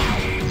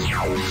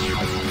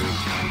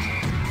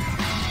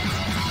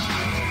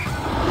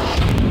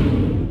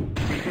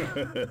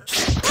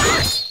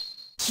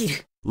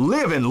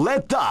 Live and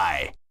let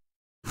die.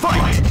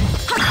 Fight!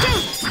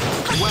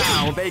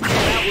 Wow, they came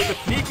out with a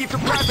sneaky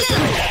surprise attack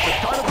at the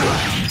start of the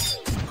round.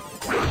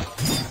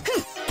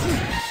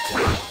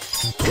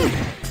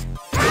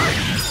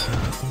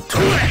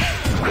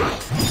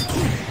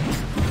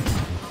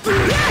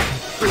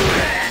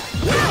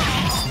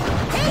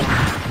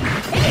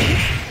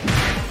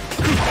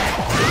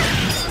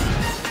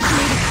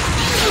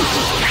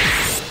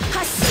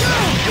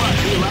 What,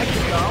 you like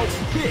to go?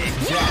 Big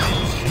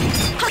damage.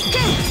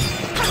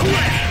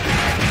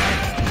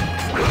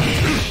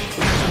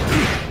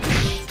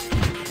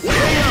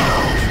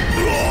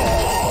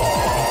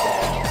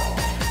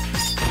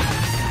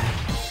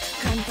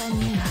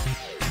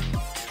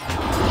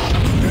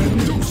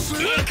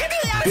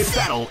 This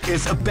battle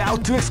is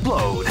about to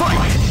explode. Fight!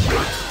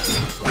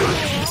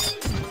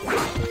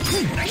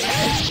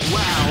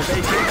 Wow,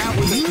 they came out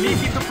with a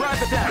sneaky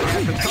surprise attack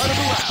at the start of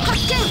the round.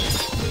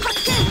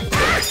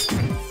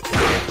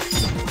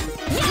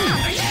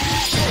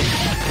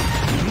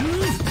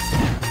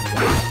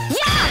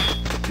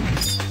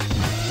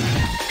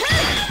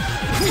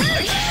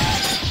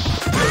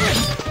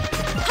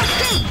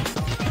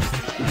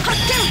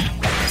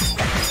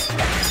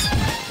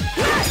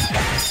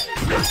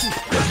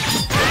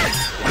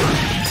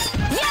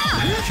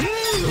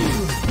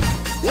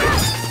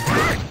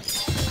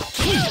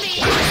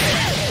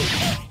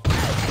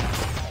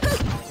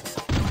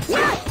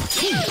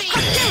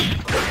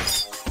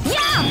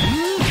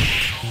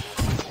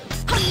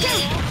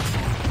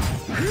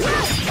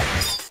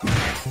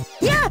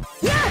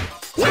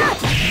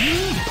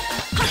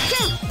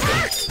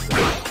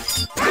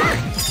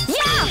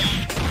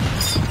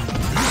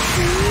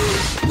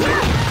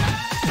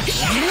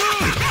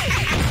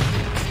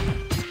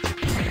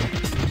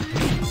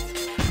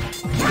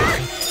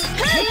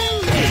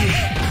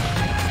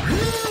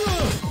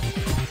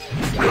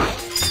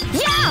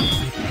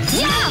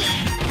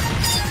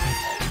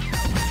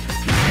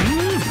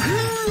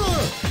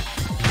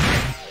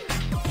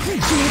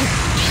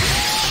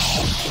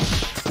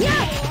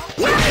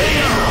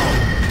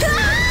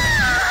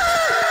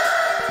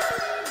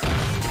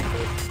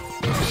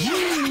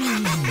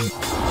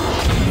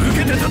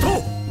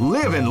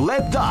 Live and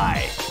let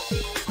die.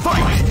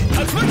 Fight! Wow,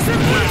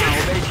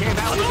 they came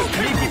out with a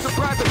sneaky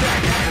surprise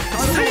attack at the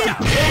start of the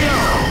round.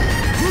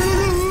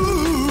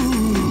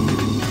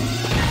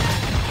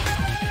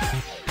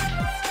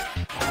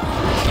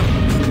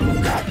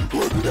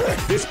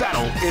 This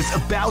battle is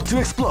about to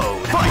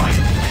explode. Fight!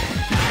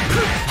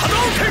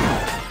 Hadouken!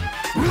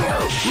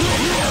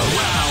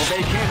 Wow,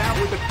 they came out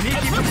with a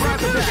sneaky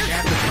surprise attack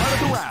at the start of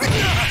the round.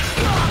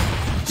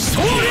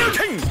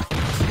 Shoryuken!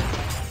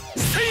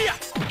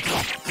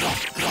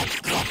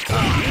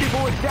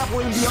 Beautiful is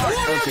definitely the art of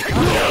the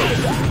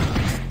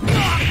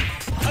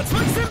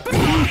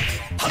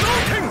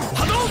Hadouken!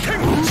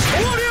 Hadouken!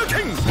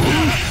 Shoryuken!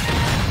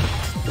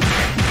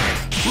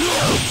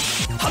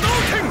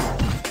 Hadouken!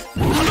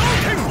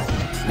 Hadouken!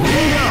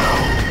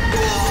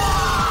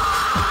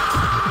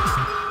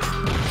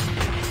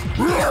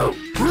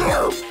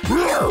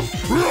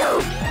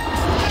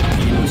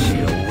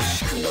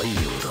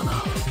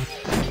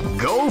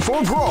 Go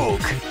for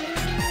broke!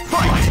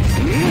 Fight!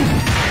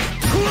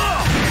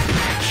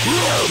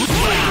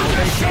 Wow,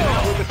 they came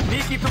out with a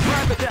sneaky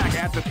surprise attack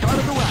at the start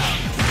of the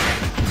round.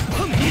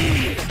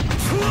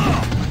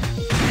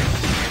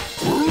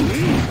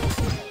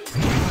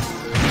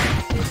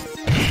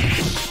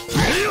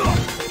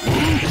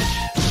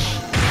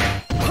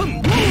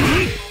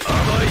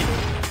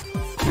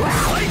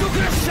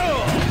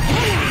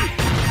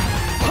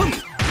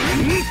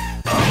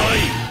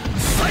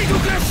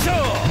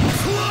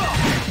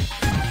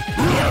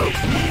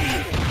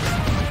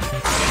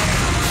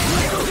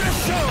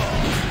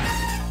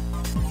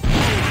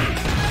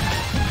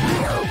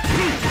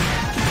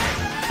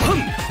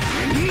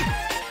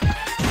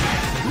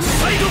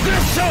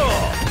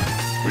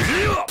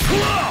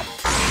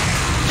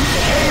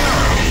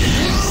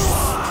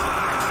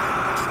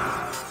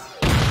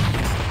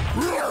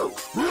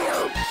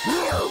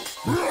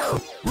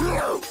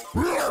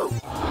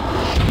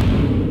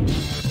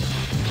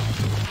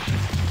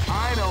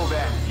 I know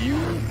that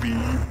you'll be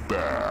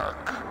back.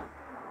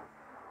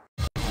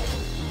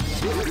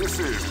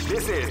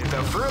 This is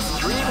the first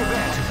dream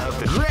event of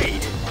the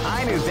Great!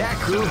 I knew that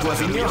groove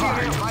was in your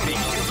heart. Fighting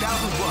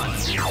 2001.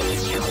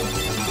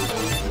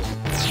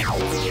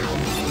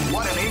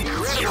 What an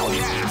incredible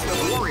cast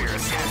of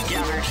warriors has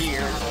gathered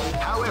here.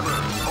 However,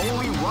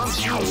 only one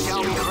team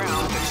shall be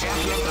crowned the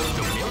champion of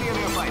the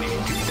Millionaire Fighting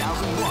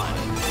 2001.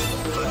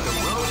 But the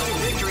road to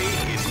victory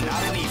is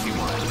not an easy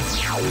one.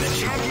 The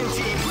champion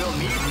team will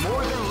need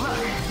more than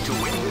luck to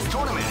win this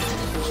tournament.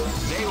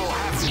 They will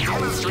have to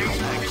demonstrate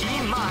a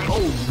keen mind.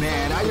 Oh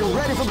man, are you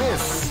ready for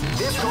this?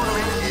 This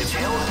tournament is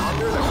held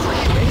under the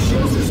free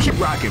ratio system.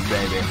 Keep rocking,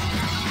 baby.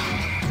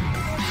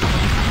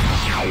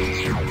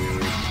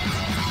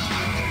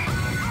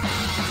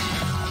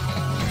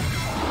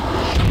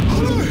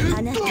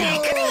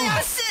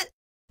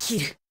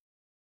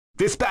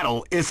 This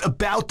battle is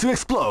about to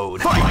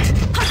explode. Fight!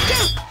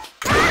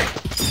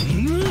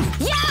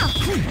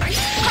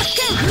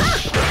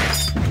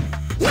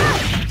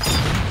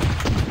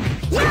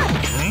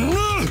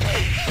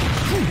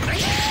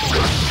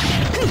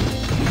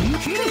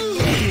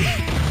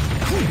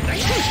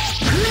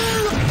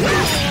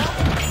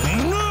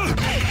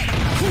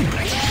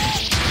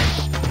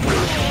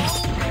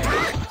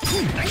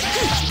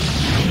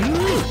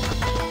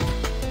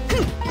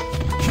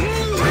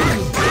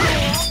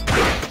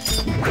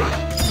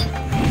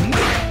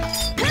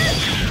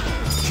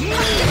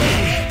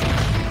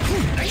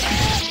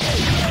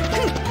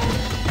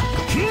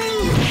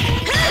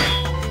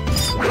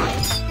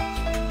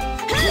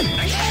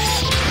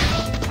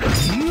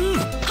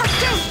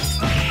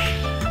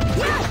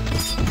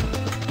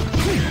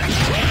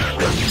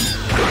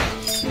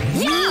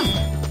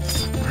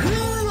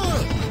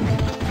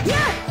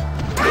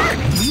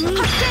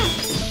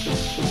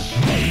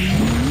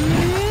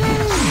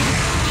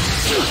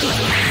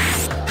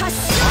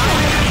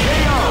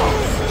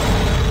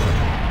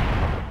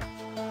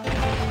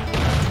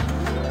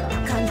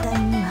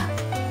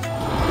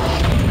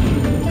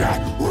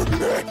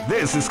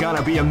 This is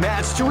gonna be a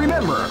match to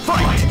remember.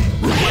 Fight!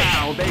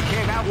 Wow, they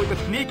came out with a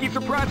sneaky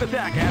surprise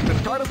attack at the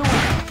start of the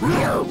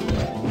round.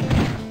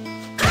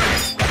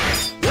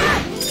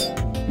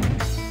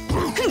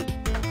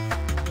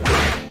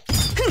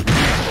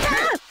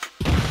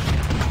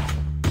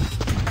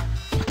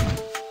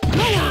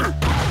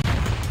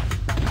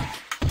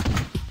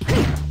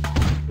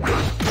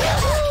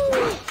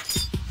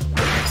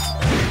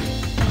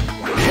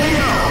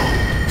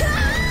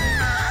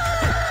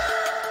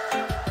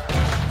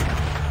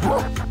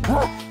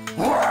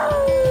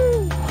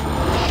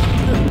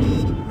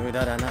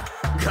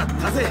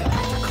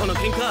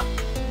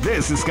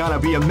 This is gonna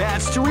be a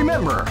match to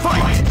remember.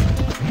 Fight!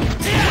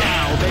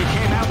 Wow, they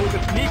came out with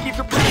a sneaky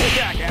surprise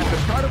attack at the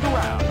start of the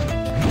round.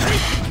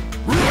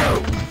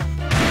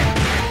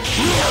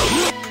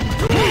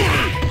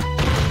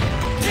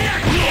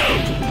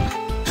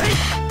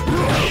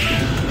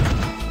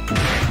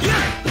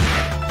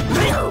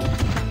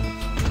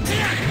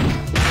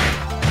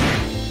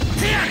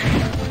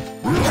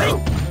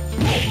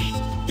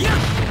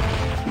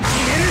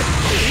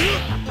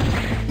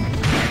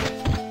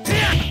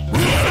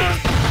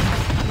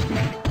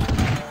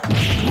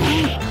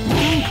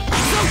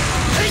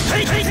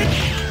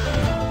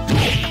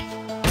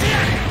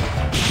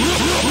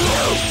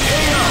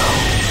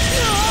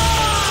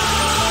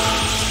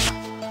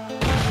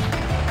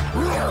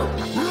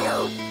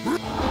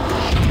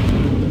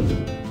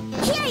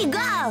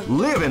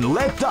 Live and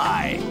let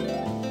die.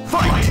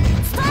 Fight!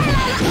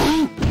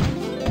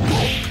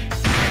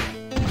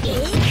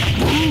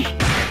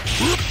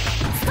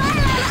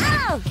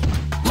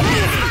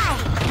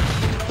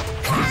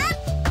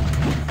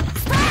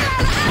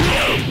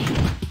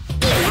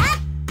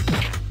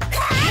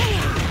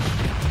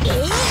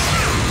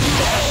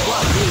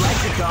 Well, you like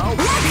to go?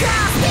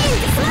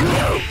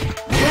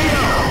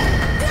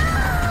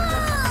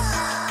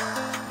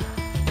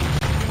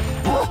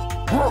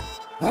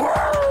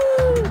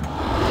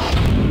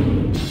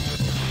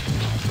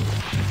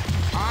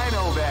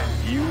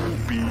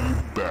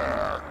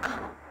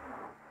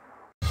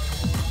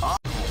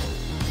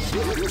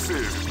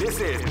 This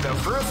is the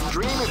first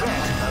dream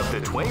event of the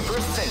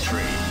 21st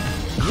century.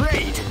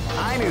 Great!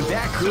 I knew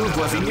that groove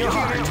was in your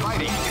heart.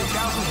 Fighting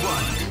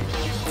 2001.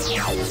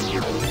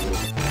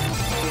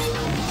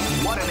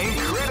 What an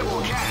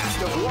incredible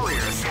cast of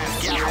warriors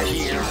has gathered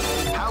here.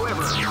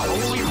 However,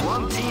 only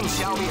one team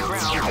shall be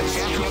crowned the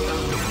champion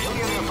of the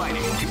Millionaire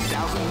Fighting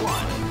 2001.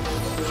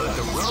 But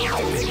the road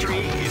to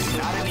victory is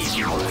not an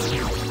easy one.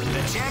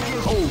 The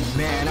champion... Oh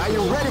man, are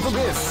you ready for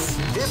this?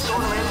 This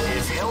tournament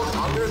is held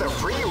under the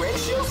free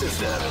ratio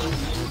system.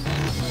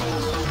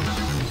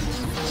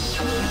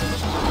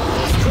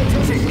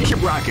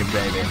 Keep rocking,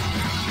 baby.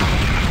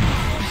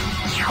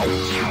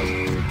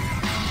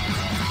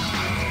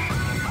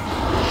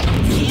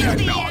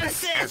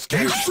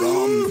 escape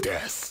from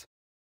death.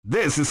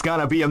 This is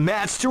gonna be a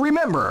match to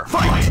remember.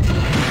 Fight!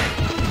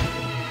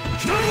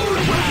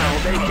 Well,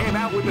 they came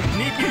out with a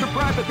sneaky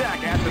surprise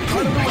attack at the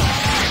start of the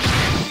round.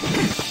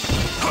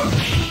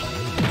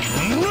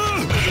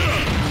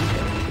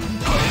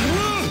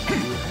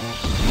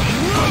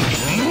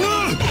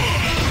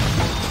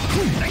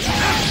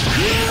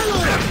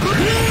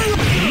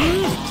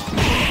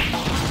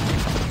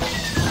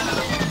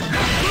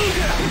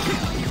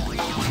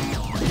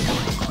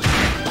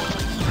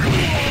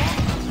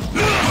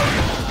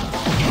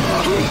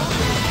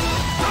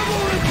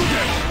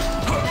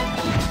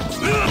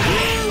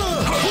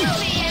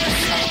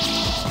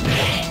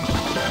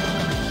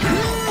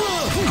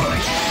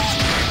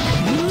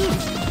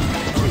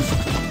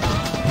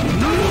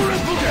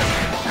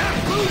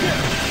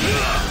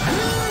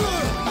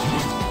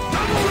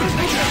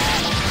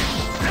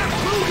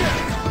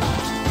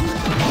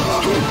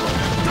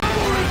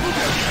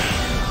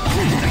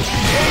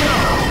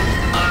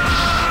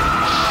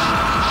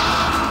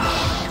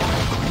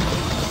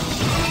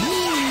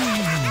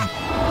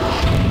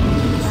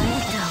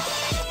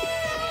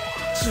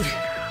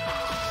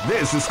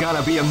 This is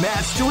gonna be a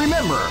match to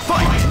remember.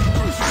 Fight!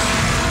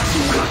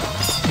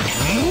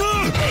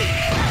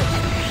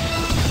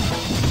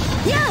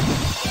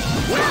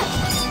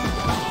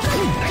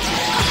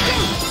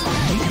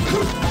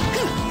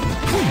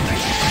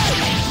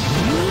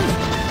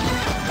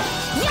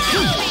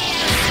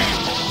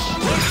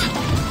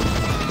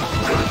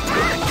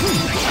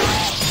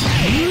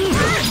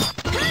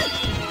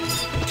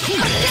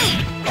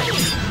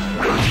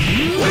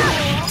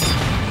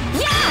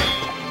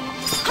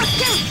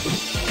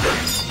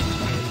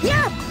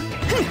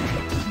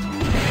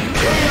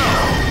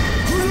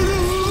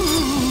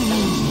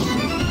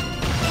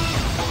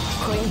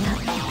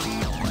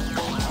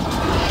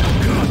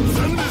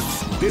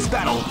 This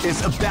battle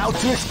is about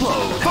to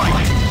explode.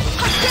 Fight!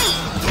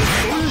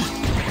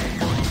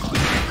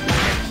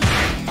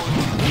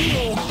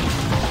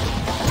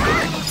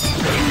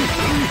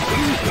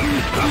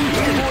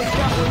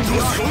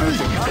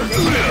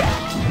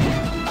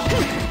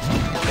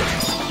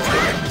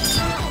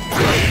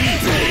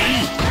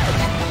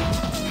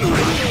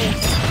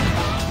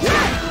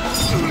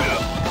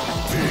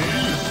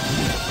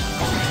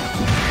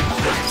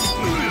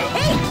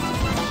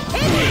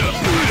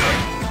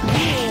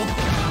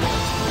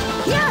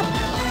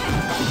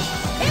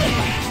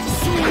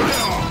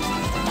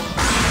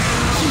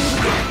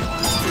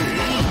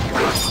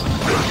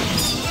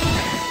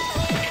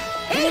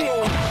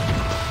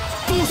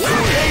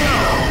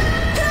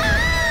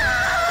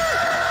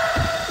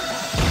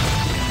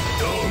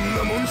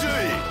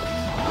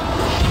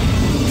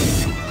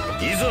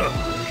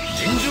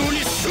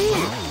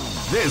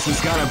 This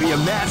is gonna be a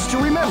match to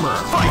remember.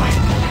 Fight!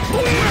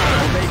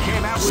 They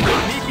came out with a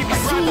sneaky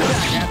surprise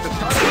attack at the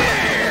start of the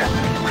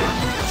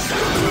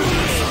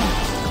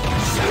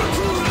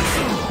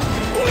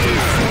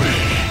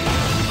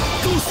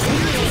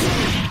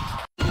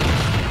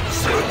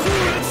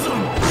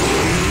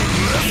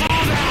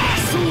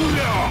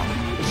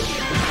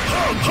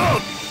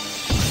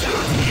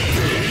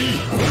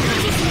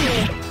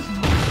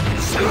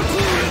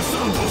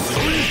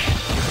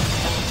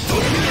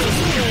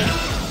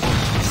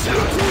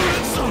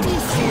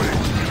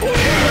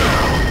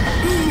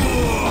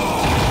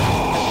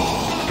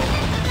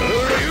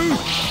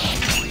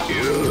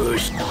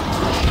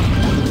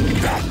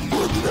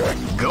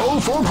Go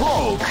for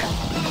broke!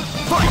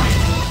 Fight!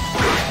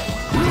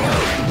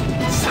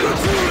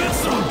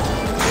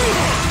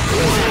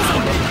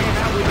 They came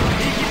out with a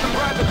sneaky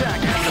surprise attack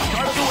at the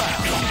start of the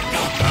round.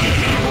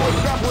 More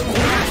grappling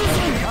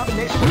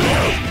combination.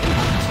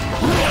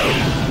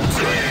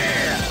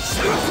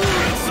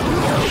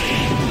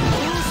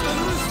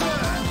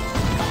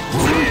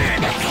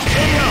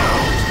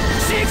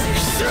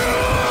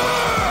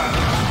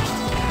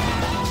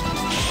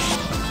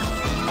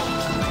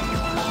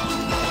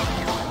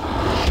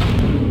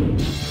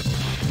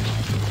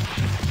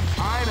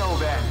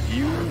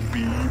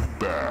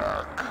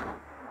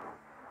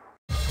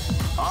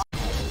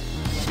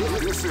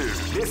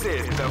 This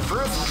is the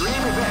first dream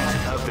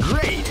event of the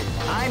great.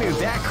 I knew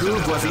that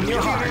groove was in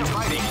your heart.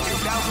 Fighting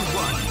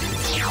 2001.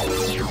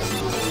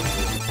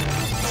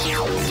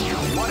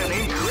 What an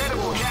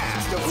incredible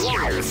cast of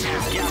warriors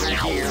has gathered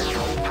here.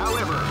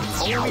 However,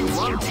 only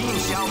one team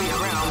shall be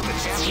crowned the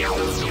champion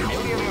of the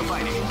Millionaire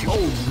Fighting.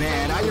 Oh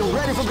man, are you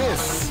ready for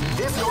this?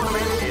 This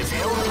tournament is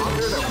held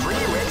under the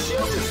free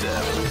ratio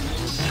system.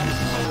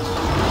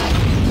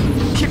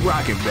 Keep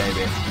rocking,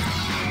 baby.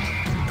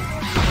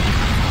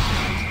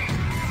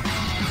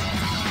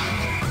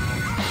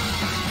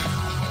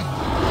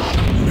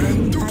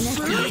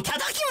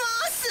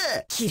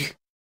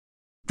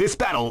 This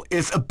battle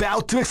is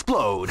about to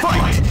explode.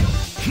 Fight!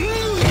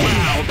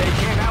 Wow, they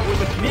came out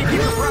with a sneaky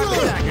surprise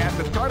attack at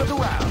the start of the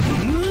round.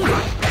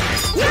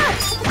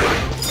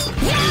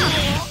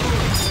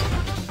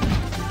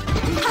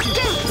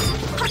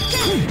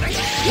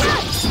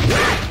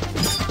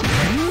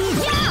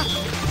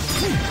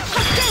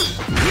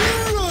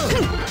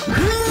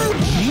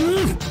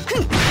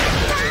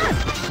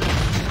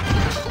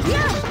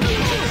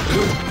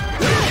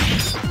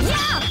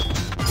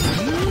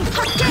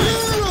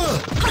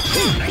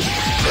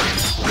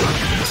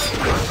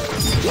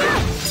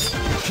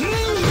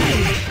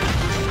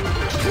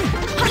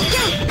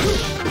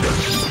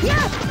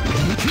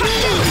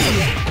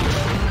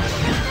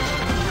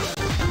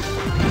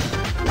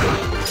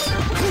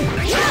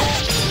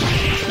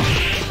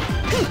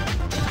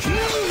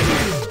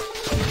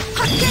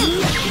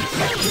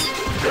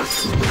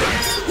 This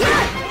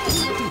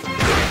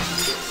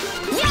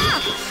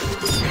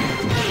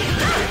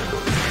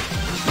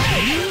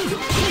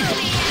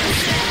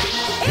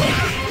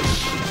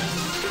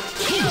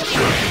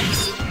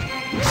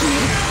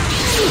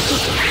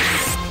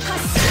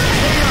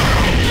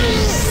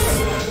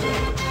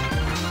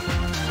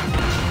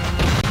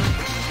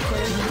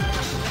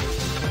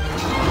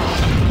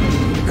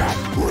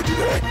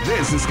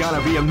is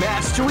gonna be a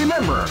match to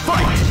remember.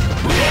 Fight!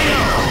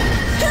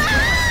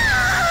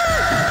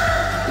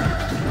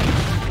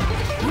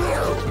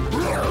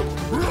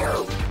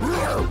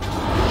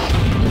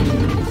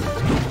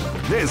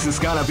 This is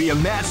gonna be a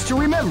match to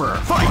remember.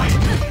 Fight!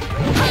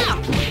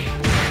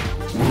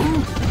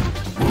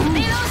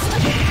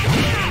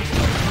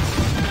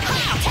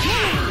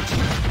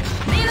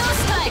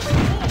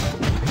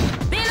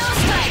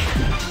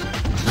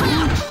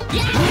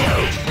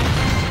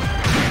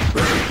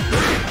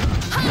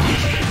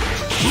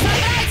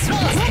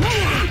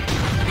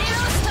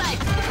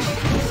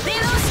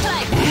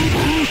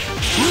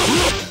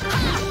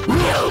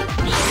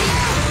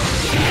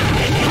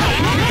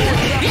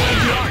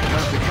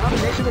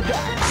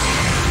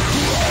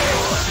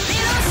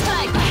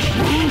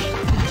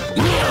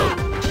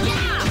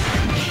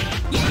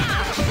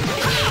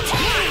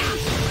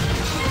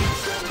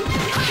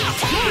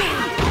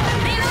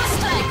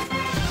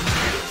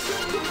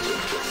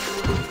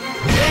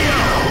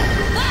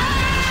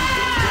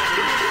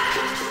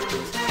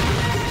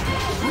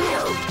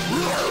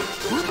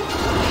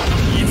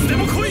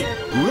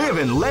 Live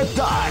and let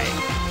die.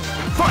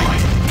 Fight!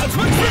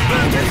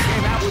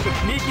 Came out with a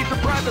sneaky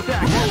surprise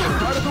attack at the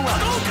start of the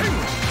round.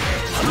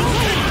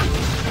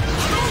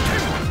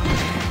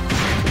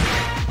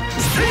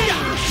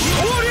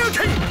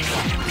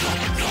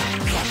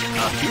 A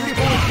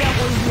beautiful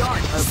example in the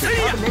art of the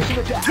combination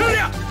attack.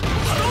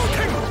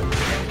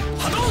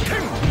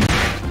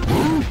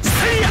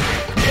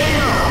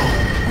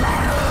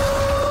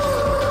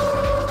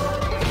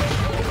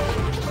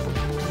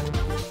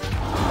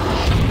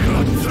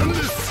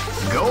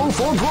 Go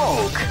for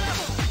broke.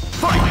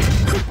 Fight!